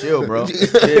 tense. Chill, bro.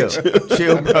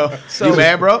 Chill, bro. You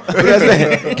mad, bro?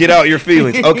 Get out your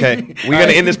feelings. Okay, we're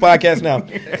gonna end this podcast now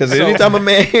because anytime a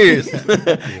man hears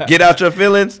 "get out your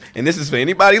feelings," and this is for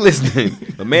anybody listening,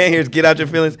 a man hears "get out your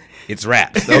feelings," it's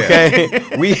raps. Okay,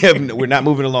 we're not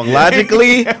moving along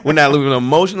logically. We're not moving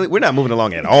emotionally. We're not moving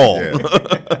along at all.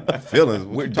 Yeah. Feelings.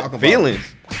 We're talking Feelings.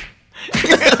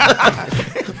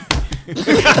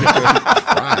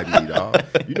 Pride me, dog.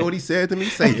 You know what he said to me?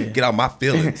 Say, get out my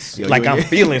feelings. Like I'm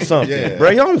feeling something, Yeah. bro.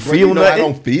 Y'all don't Bro, feel you know nothing. I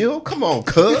don't feel. Come on,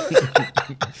 cuz.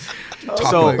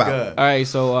 So, about all right.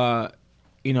 So,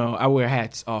 I wear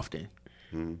hats often.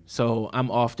 So I'm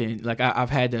often like I've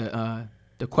had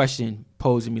the question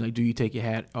posed to me like, do you take your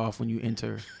hat off when you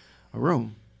enter a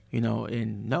room?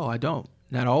 And no, I don't.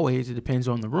 Not always. It depends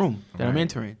on the room that I'm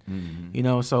entering. You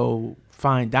know, so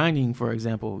fine dining, for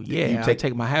example. Yeah, I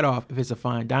take my hat off if it's a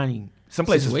fine dining. Some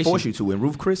places situation. force you to. In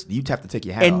Roof Chris, you have to take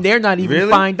your hat off. And they're not even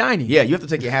fine dining. Yeah, you have to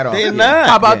take your hat off. They're not.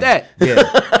 How about that?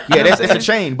 Yeah, that's a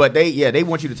chain, but they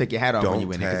want you to take your hat off when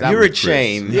you in it. You're a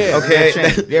chain. Yeah, okay.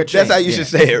 They're a chain. That's how you should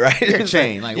say it, right? You're a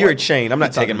chain. Like, you're a chain. I'm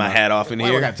not taking my hat off in Why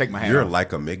here. I gotta take my hat You're off?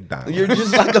 like a McDonald's. You're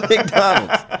just like a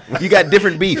McDonald's. You got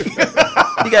different beef.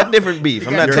 You got different beef.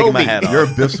 I'm not taking my hat off. Your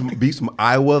beef from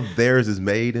Iowa. Theirs is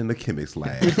made in the chemist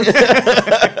lab.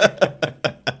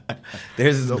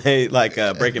 Theirs is made like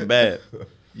Breaking Bad.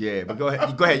 Yeah, but go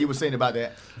ahead. Go ahead. You were saying about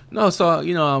that. No, so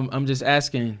you know, I'm just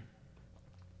asking,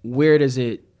 where does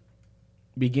it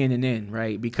begin and end,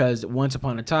 right? Because once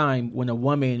upon a time, when a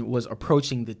woman was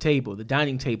approaching the table, the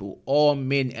dining table, all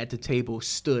men at the table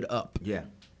stood up. Yeah.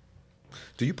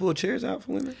 Do you pull chairs out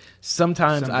for women?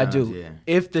 Sometimes I do, yeah.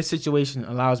 if the situation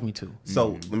allows me to.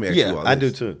 So let me ask you all I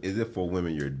this. do too. Is it for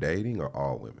women you're dating or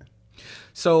all women?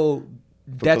 So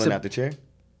For that's pulling out the chair?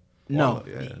 no.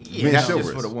 Yeah. Yeah, Men that's chivalrous.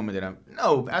 just for the woman that I'm.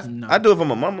 No, I do it for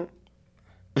my mama.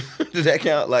 Does that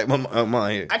count? Like my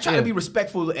mama here. I try to be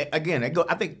respectful. Again,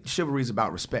 I think chivalry is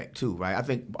about respect too, right? I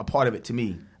think a part of it to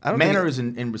me, manners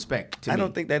and respect. To I me.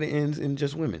 don't think that it ends in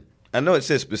just women. I know it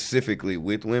says specifically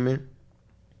with women.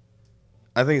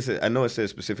 I know it says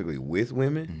specifically with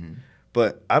women,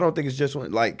 but I don't think it's just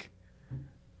like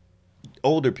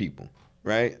older people,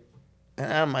 right?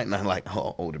 And I might not like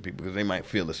older people because they might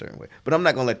feel a certain way, but I'm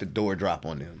not gonna let the door drop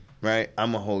on them, right?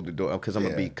 I'm gonna hold the door because I'm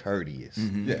gonna be courteous.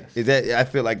 Yes. Is that I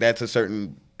feel like that's a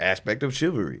certain aspect of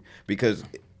chivalry because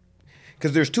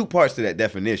there's two parts to that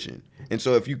definition, and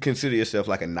so if you consider yourself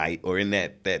like a knight or in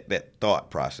that thought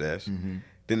process.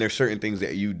 Then there's certain things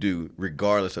that you do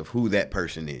regardless of who that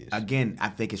person is. Again, I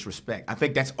think it's respect. I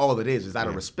think that's all it is. Is out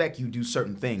of respect, you do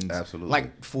certain things. Absolutely.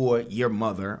 Like for your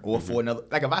mother or for another.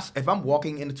 Like if I'm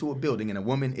walking into a building and a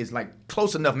woman is like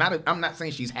close enough. I'm not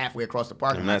saying she's halfway across the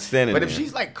parking lot. I'm not standing But if there.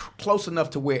 she's like close enough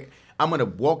to where I'm gonna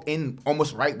walk in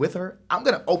almost right with her, I'm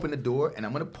gonna open the door and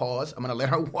I'm gonna pause. I'm gonna let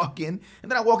her walk in,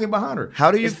 and then I walk in behind her.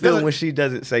 How do you Instead feel of- when she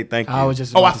doesn't say thank you? I was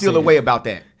just Oh, I about to feel say the that. way about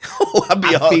that.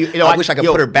 I wish I could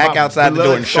put her back my outside the door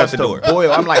blood and shut starts the to door.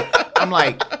 Boil. I'm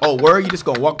like, oh, word, you just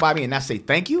gonna walk by me and not say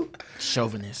thank you?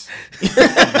 Chauvinist. Yo,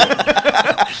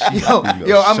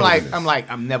 chauvinist.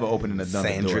 I'm never opening another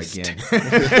door Misandrist. again.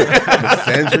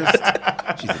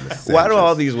 Misandrist. She's a misandrist. Why do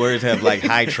all these words have like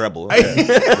high treble?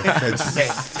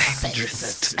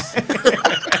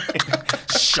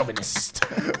 Chauvinist.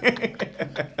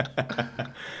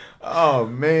 Oh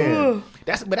man,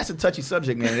 that's a touchy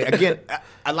subject, man. Again,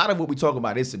 a lot of what we talk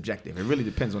about is subjective. It really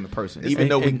depends on the person. Even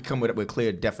though we can come with a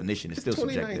clear definition, it's still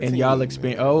subjective. And y'all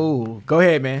experience. Oh, go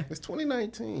ahead, man. It's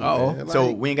 2019. Uh-oh. man. So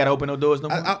Like, we ain't gotta open no doors no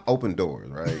more. I open doors,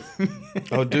 right?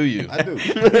 Oh, do you? I do.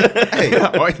 Hey,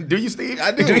 Or do you, Steve?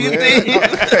 I do. Do you man. think? Hey,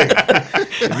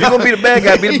 If you're gonna be the bad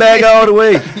guy, be the bad guy all the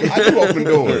way. I do open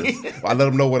doors. Well, I let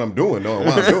them know what I'm doing, knowing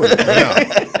why I'm doing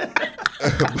it.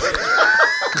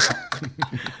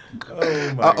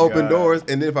 I open doors,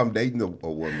 and then if I'm dating a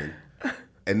woman,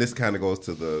 and this kind of goes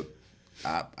to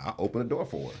I open the door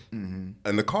for her, and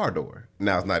the car door.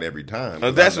 Now it's not every time. Oh,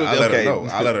 that's I what- let her okay. know.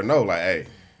 I let her know, like, hey,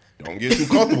 don't get too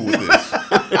comfortable with this.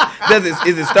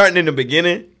 Is it starting in the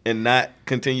beginning and not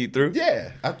continue through?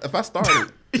 Yeah, if I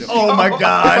started. Oh my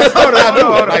God!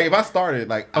 Like if I started,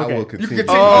 like I will continue. I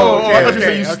thought you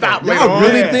said you stopped later Y'all on.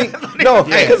 really think? No,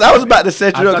 because I was about to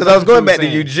set you up thought because I was that's going what back you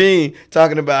to were Eugene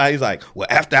talking about how he's like, well,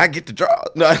 after I get the draw.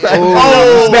 No, back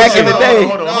in the hold day. on,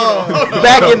 hold on.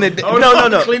 Back in the day.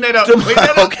 No. Clean that up. To Clean my-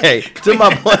 that up. Okay, to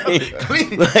my point.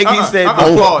 Clean- Like he said,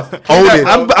 Pause. Own it.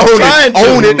 I'm trying to.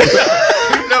 Own it.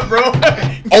 Clean it up, bro.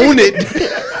 Own it.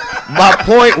 My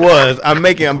point was, I'm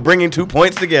bringing 2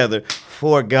 points together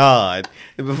for God.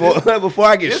 Before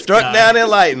I get struck down in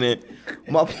lightning,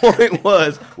 my point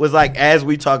was like as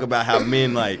we talk about how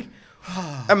men like,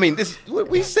 I mean, this is what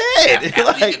we said.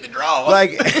 Like,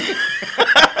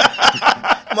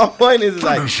 my point is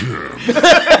like,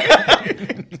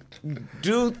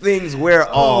 do things wear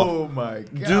off? Oh my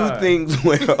God. Do things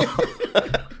wear off?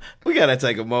 We gotta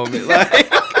take a moment.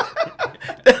 Like,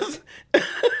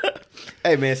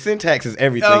 hey man, syntax is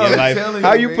everything in I'm life. telling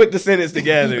How you, you man. no, put the sentence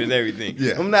together is everything.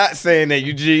 Yeah. I'm not saying that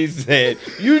Eugene said.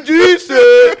 Eugene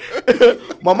said.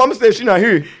 My mama said she not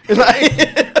here.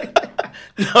 Like,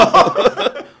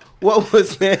 no. What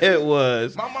was said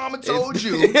was. My mama told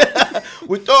you.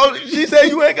 She said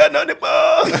you ain't got nothing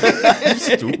but.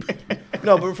 Stupid.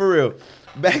 No, but for real,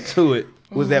 back to it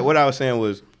was that what I was saying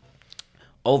was,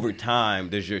 over time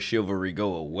does your chivalry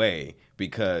go away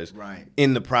because Right.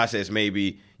 in the process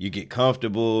maybe you get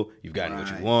comfortable, you've gotten what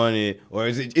you wanted, or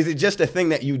is it just a thing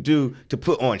that you do to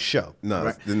put on show? No,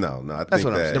 Right. no. I That's think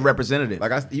what I'm that saying. The representative.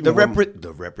 Like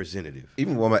The representative.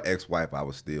 even with my ex-wife, I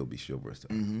would still be chivalrous to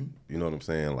her. You know what I'm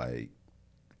saying? Like,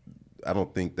 I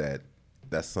don't think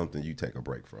that's something you take a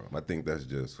break from. I think that's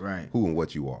just who and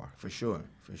what you are. For sure.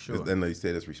 And they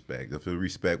said it's respect. If you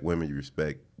respect women, you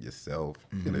respect yourself,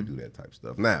 and they do that type of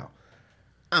stuff. Now,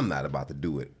 I'm not about to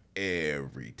do it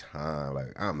every time.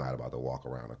 Like, I'm not about to walk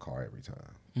around a car every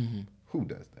time. Who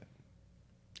does that?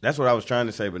 That's what I was trying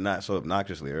to say, but not so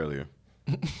obnoxiously earlier.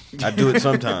 I do it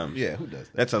sometimes. Yeah, who does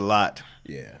that? That's a lot.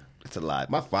 Yeah. It's a lot.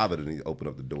 My father didn't even open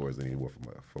up the doors anymore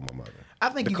for my mother. I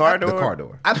think The car door? The car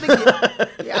door. I think.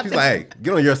 She's like, hey,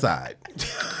 get on your side.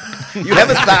 You have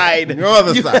a side. Your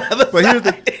other side. But here's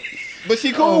the. But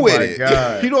she cool with my it.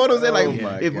 God. You know what I'm saying? Like, Oh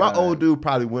my if my God. old dude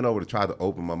probably went over to try to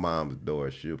open my mom's door,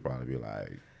 she'll probably be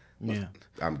like, Yeah.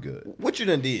 I'm good. What you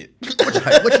done did?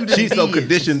 She's so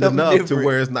conditioned Something enough different. to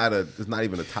where it's not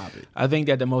even a topic. I think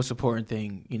that the most important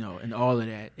thing, in all of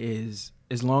that is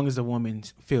as long as the woman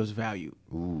feels valued,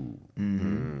 Ooh.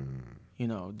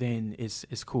 then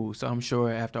it's cool. So I'm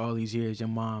sure after all these years, your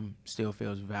mom still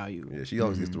feels valued. Yeah, she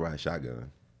always gets to ride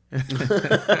shotgun.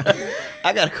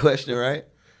 I got a question, right?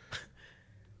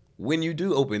 When you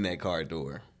do open that car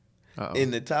door, Uh-oh. in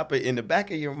the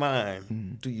back of your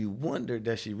mind, do you wonder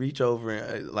does she reach over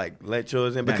and let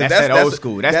yours in? Nah, that's that old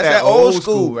school. That's that old old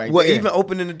school. school right well, there. even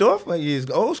opening the door for you is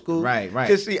old school. Right.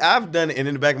 Because see, I've done it, and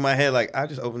in the back of my head, I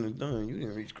just opened the door, and you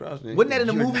didn't reach across. Wasn't that in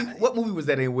the movie? What movie was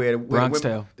that in? Where Bronx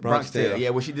Tale. Bronx Tale. Tale. Yeah,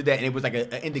 where she did that, and it was like an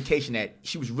indication that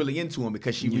she was really into him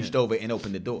because she reached over and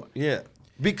opened the door. Yeah,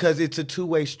 because it's a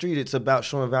two-way street. It's about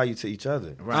showing value to each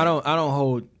other. Right. I don't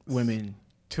hold women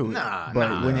to it. Nah, but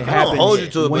nah. when it I don't happens, hold you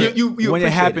to it, when, but you when appreciate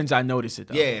it happens, I notice it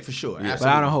though. Yeah, for sure. But I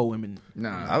Absolutely. don't hold women.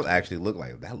 Nah. I actually look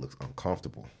like that looks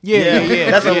uncomfortable. Yeah.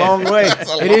 That's a long way.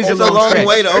 It is It's a long stretch.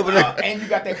 way to open it. And you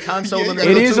got that console in the It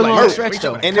middle is too, a long like, stretch, reach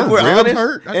though. over. And if My we're ribs honest,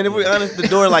 hurt. the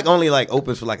door only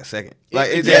opens for a second.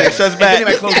 It Yeah. shuts And back. then it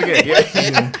might close again. Yeah.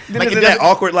 Then it's that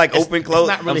awkward open close.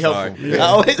 not really I'm sorry. helpful. Yeah. I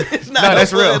always- it's not No,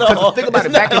 that's helpful real. at all. Because think about it.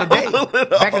 It's Back in not the day, helpful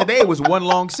at all. back in the day, it was one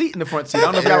long seat in the front seat. I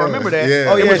don't know if y'all remember that.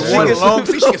 Yeah. Oh, It yeah, was she one could- long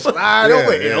seat. She could slide Yeah,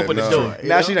 over and yeah, open the no. door.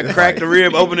 Now she done cracked the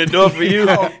rib, open the door for you,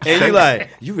 and you like,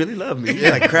 you really love me.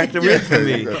 You cracked the rib for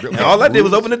me. And all I did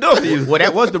was open the door for you. Well,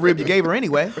 that was the rib you gave her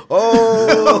anyway.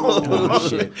 Oh,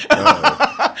 Shit.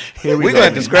 Here we gonna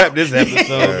have to scrap this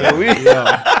episode.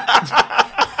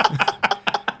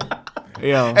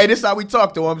 Yo. Hey, this is how we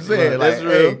talk to him. I'm saying, like, That's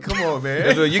real. hey, come on, man.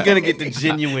 That's what- you're gonna get the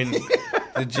genuine,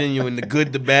 the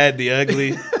good, the bad, the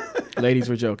ugly. Ladies,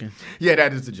 we're joking. Yeah,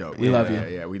 that is the joke. We love you.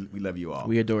 Yeah, we love you all.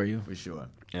 We adore you. for sure.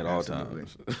 At all Absolutely.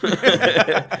 times.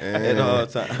 At all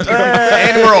times.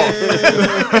 And we're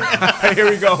off. Here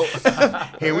we go.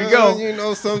 Here we go. You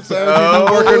know, sometimes you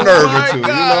do work a nerve my or two.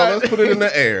 God. Let's put it in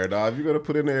the air, dog. If you're gonna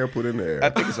put it in the air, put it in the air. I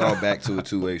think it's all back to a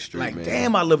two-way street, Like, man.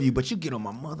 damn, I love you, but you get on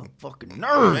my motherfucking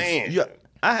nerves. Man. Yeah,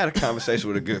 I had a conversation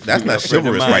with a good That's female not friend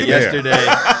of chivalrous mine right there.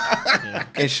 yesterday,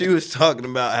 and she was talking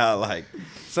about how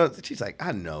she's like,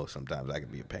 I know sometimes I can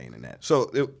be a pain in that.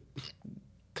 So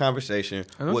conversation.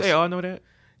 Don't was- they all know that?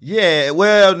 Yeah,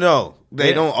 well, no, they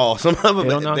Yeah. don't all. Some of them They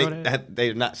don't know that?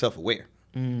 they're not self-aware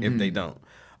if they don't.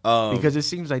 Because it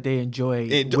seems like they enjoy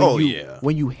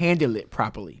when you handle it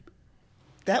properly.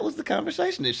 That was the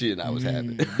conversation that she and I was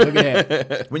having. Look at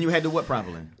that. When you had to what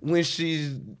problem? When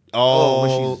she's when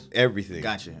she's- everything.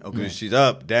 Gotcha, okay. When she's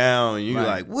up, down, you Right.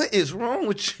 like, what is wrong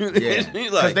with you? Yeah, She's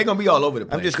because like, they're gonna be all over the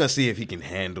place. I'm just gonna see if he can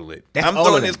handle it. That's I'm all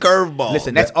throwing of this them. curveball.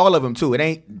 Listen, that's all of them too. It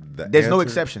ain't. The There's no answer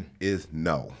exception. Is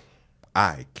no.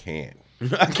 I can't.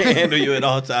 I can't handle you at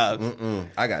all times.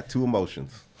 I got two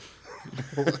emotions.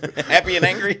 Happy and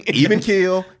angry. Even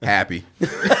kill, happy.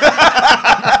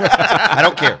 I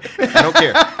don't care. I don't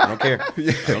care. I don't care.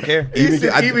 I don't care.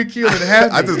 Even kill and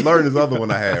happy. I just learned this other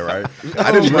one I had, right?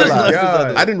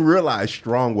 I didn't realize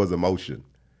strong was emotion.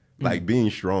 Like being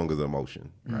strong is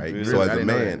emotion, right? Really? So I as a didn't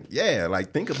know man, yeah,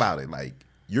 like think about it. Like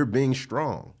you're being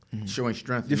strong. Showing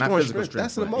strength, You're not showing physical strength.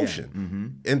 That's strength. an but yeah.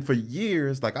 emotion. And for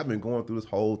years, like I've been going through this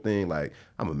whole thing. Like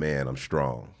I'm a man, I'm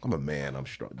strong. I'm a man, I'm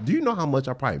strong. Do you know how much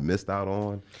I probably missed out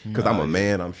on because I'm a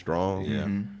man, I'm strong. Yeah.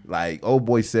 Like old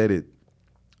boy said it.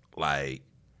 Like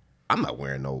I'm not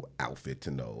wearing no outfit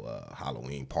to no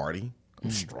Halloween party. I'm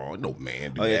strong. No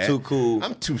man do Oh, yeah, that. too cool.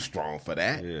 I'm too strong for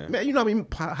that. Yeah. Man, you know how many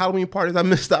Halloween parties I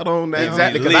missed out on now?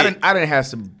 Exactly, because Lit. I didn't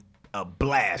have a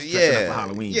blast dressing up for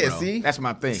Halloween. Yeah, bro. see, that's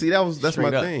my thing. See, that's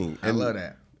Straight my up. thing. I love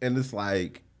that. And it's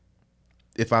like,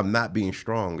 if I'm not being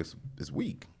strong, it's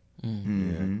weak.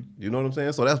 Yeah. You know what I'm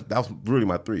saying? So that's really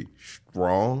my 3.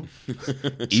 Strong,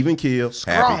 even keel,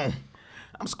 happy.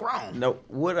 I'm strong. No,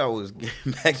 what I was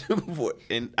getting back to before,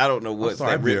 and I don't know what's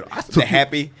sorry, that real. I took The you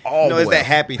happy. all No, the it's way. that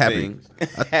happy Happy. thing.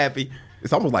 Happy.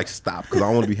 It's almost like stop because I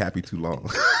don't want to be happy too long.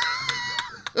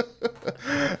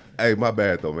 Hey, my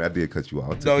bad though, man. I did cut you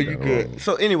off. No, you good.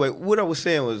 So anyway, what I was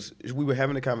saying was we were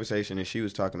having a conversation and she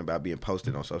was talking about being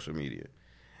posted on social media.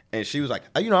 And she was like,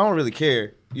 I don't really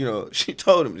care. She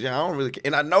told him, I don't really care.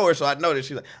 And I know her, so I know that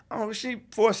she's like, she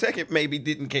for a second maybe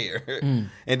didn't care.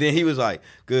 And then he was like,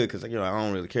 good, because, I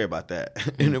don't really care about that.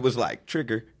 And it was like,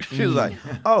 trigger. She was like,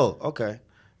 oh, okay.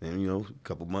 And, a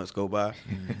couple months go by.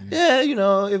 Yeah,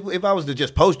 if I was to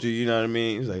just post it, you know what I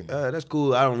mean? He's like, that's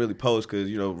cool. I don't really post because,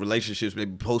 relationships,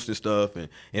 maybe posting stuff and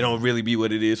it don't really be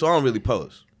what it is. So I don't really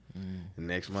post. The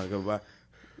next month go by.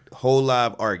 Whole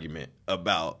live argument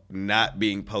about not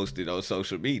being posted on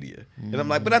social media. And I'm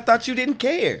like, but I thought you didn't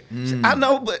care. She said, I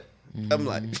know, but I'm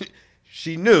like,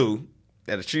 she knew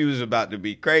that she was about to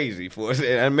be crazy for us.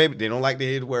 And maybe they don't like to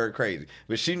hear the word crazy,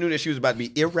 but she knew that she was about to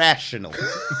be irrational.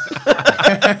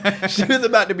 She was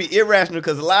about to be irrational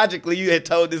because logically you had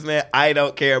told this man, I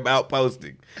don't care about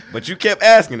posting. But you kept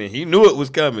asking him. He knew it was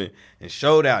coming and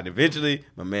showed out. And eventually,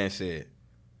 my man said,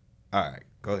 all right.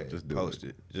 Go ahead, just post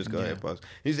it. Just go ahead, post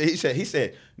it. He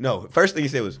said, no. First thing he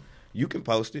said was, you can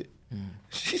post it.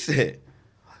 She said,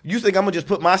 you think I'm gonna just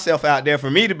put myself out there for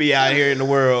me to be out here in the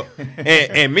world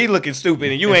and me looking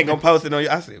stupid and you ain't gonna post it on you?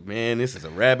 I said, man, this is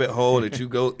a rabbit hole that you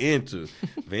go into.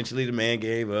 Eventually the man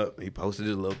gave up. He posted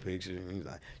his little picture and he's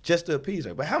like, just to appease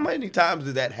her. But how many times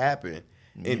did that happen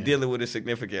in dealing with a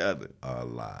significant other? A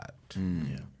lot.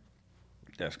 Yeah.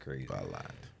 That's crazy. A lot.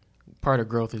 Part of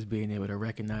growth is being able to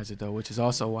recognize it, though, which is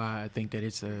also why I think that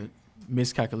it's a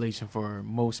miscalculation for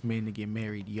most men to get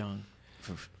married young.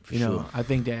 For sure. I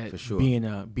think that sure. being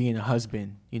a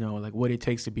husband, like what it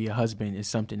takes to be a husband is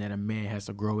something that a man has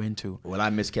to grow into. Well,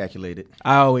 I miscalculated.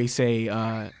 I always say,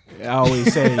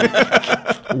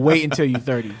 wait until you're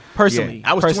 30. Personally,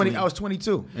 I was personally. 20. I was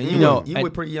 22, and you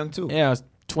were pretty young too. Yeah, I was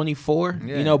 24.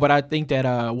 Yeah. But I think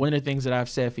that one of the things that I've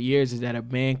said for years is that a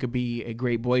man could be a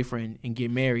great boyfriend and get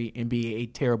married and be a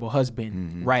terrible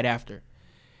husband right after.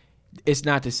 It's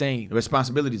not the same. The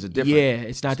responsibilities are different. Yeah,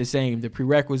 it's not the same. The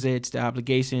prerequisites, the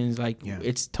obligations,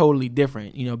 it's totally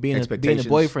different. Being a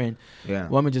boyfriend,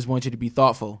 woman just wants you to be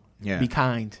thoughtful, be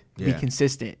kind, be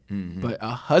consistent. But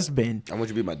a husband, I want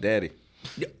you to be my daddy.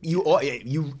 You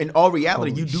in all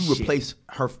reality, Holy you do shit. replace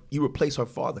her. You replace her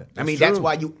father. I mean, true. that's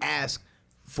why you ask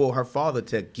for her father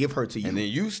to give her to you. And then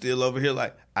you still over here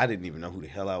like, I didn't even know who the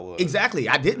hell I was. Exactly.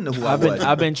 I didn't know who I was.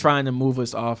 I've been trying to move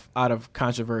us out of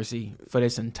controversy for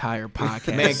this entire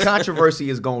podcast. Man, controversy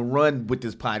is going to run with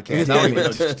this podcast. I don't even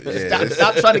know.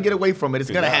 Stop trying to get away from it.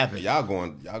 It's going to happen. Y'all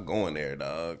going there,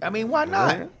 dog. I mean, why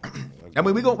not? I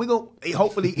mean, we go.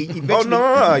 Hopefully, eventually. Oh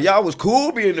no, y'all was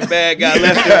cool being the bad guy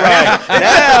left and right.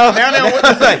 Now,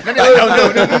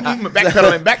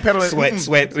 backpedaling.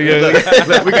 Sweat.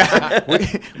 Look,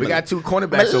 we got 2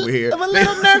 cornerbacks over here. I'm a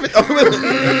little nervous.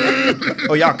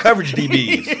 Oh, y'all coverage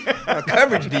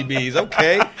DBs.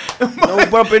 Okay. No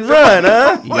bump and run,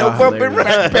 huh? No bump and run.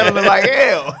 Backpedaling like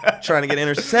hell. Trying to get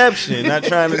interception, not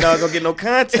trying to go get no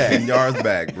 10 contact. yards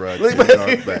back, bro. 10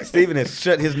 yards back. Steven has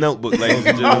shut his notebook, ladies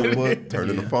and gentlemen.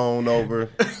 Turning the phone over.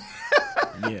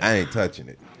 I ain't touching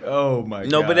it. Oh my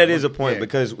God. No, but that is a point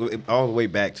because all the way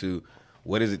back to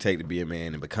what does it take to be a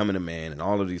man and becoming a man and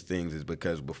all of these things is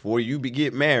because before you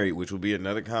get married, which will be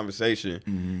another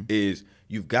conversation, is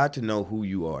you've got to know who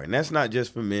you are. And that's not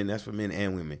just for men, that's for men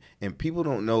and women. And people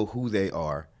don't know who they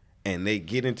are. And they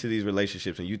get into these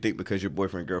relationships, and you think because your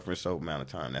boyfriend, girlfriend, so amount of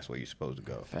time, that's where you're supposed to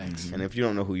go. Facts. And if you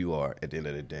don't know who you are, at the end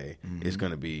of the day, it's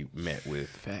going to be met with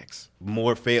Facts.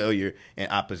 more failure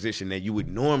and opposition than you would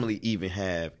normally even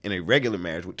have in a regular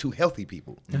marriage with 2 healthy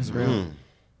people. That's real.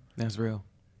 That's real.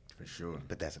 For sure.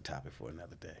 But that's a topic for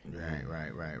another day. Right.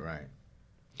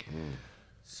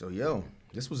 So,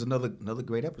 this was another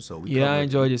great episode. I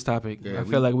enjoyed this topic. Yeah, I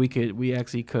feel like we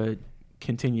actually could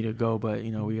continue to go, but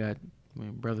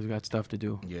brothers got stuff to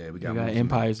do. Yeah, we got got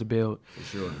empires to build. For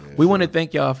sure. We want to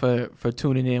thank y'all for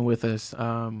tuning in with us.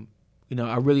 I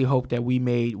really hope that we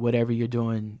made whatever you're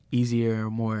doing easier or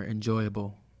more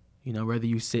enjoyable. Whether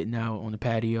you sitting out on the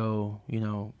patio,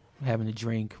 having a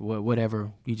drink, whatever,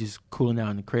 you just cooling out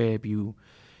in the crib, you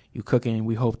cooking.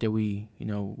 We hope that we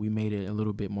made it a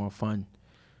little bit more fun.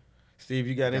 Steve,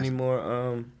 you got any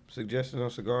more suggestions on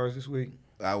cigars this week?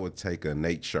 I would take a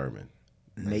Nate Sherman.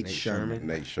 Nate Sherman.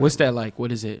 Nate Sherman. What's that like?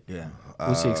 What is it? Yeah.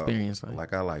 What's the experience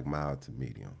like? I like mild to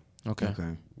medium. Okay.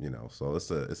 You know, so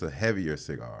it's a heavier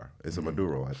cigar. It's a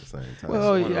Maduro at the same time. Well,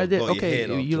 blow your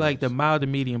head off you like the too. mild to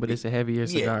medium, but it's a heavier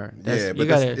cigar. Yeah, but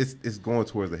it's going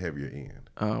towards the heavier end.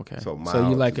 Oh, okay. So you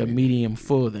mild like to a medium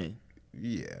full then?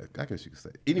 Yeah, I guess you could say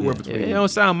anywhere between. It don't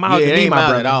sound mild Yeah, to it me, ain't my mild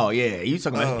brother. at all. Yeah, you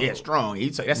talking about strong.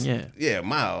 That's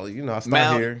mild. You know, I start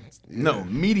mild. here. No,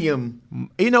 medium.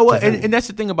 You know what? And that's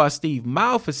the thing about Steve.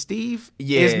 Mild for Steve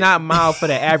is not mild for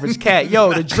the average cat.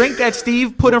 Yo, the drink that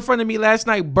Steve put in front of me last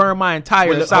night burned my entire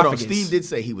Hold on, esophagus. Steve did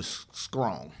say he was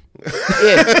strong.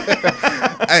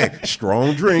 Hey,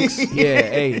 strong drinks. Yeah,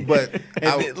 hey. But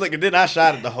then I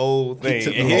shot at the whole thing.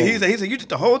 He said, you took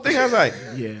the whole thing? I was like,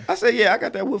 Yeah. I said, yeah, I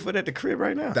got that wood foot at the crib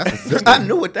right now. That's a sipper. I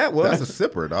knew what that was. That's a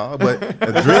sipper, dog. But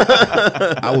a drink,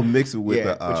 I would mix it with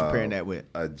What you pairing that with?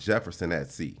 a Jefferson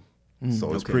at sea.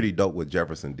 So it's pretty dope what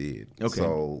Jefferson did. Okay.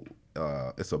 So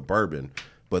it's a bourbon,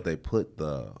 but they put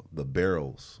the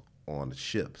barrels on the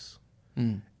ships,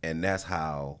 and that's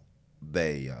how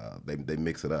they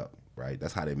mix it up. Right,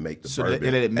 that's how they make the bourbon. They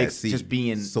let it mix at sea. just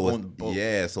being so on the boat.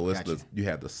 Yeah, so it's Gotcha. you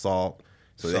have the salt.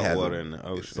 So Salt they have water in the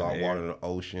ocean, Salt the water air. in the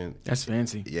ocean. That's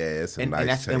fancy. Yeah, it's a And nice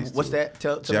that's taste. what's to it. that?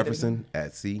 Tell Jefferson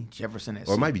at sea. Jefferson at Or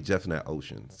sea. it might be Jefferson at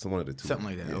ocean. It's one of the two. Something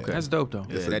like that. Yeah. Okay. That's dope though.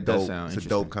 Yeah, It's a that dope, does sound It's a interesting.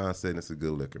 dope concept. And it's a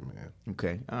good liquor, man.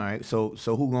 Okay, all right. So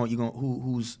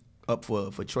who's up for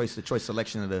choice? The choice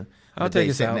selection of the I'll day,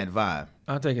 take us setting out. that vibe.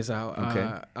 I'll take us out. Okay.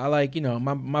 I like,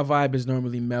 my vibe is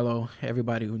normally mellow.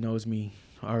 Everybody who knows me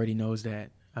already knows that.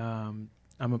 I'm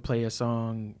going to play a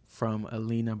song from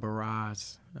Alina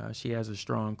Baraz. She has a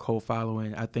strong cult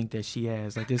following. I think that she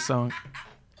has. Like this song.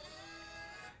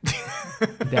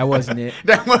 That wasn't it.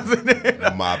 That wasn't it.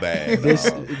 My bad.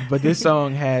 This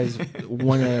song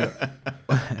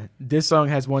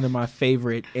has one of my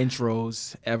favorite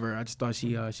intros ever. I just thought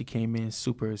she came in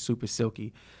super super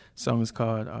silky. The song is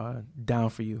called "Down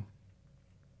for You."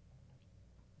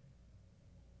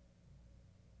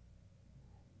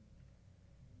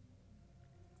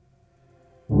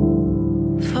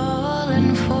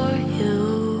 Falling for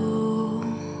you,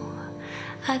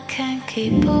 I can't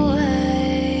keep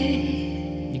away.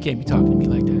 You can't be talking to me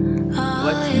like that.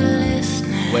 Are you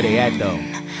listening? Where they at though?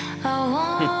 I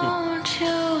want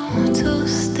you to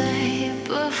stay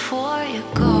before you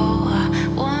go. I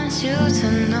want you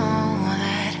to know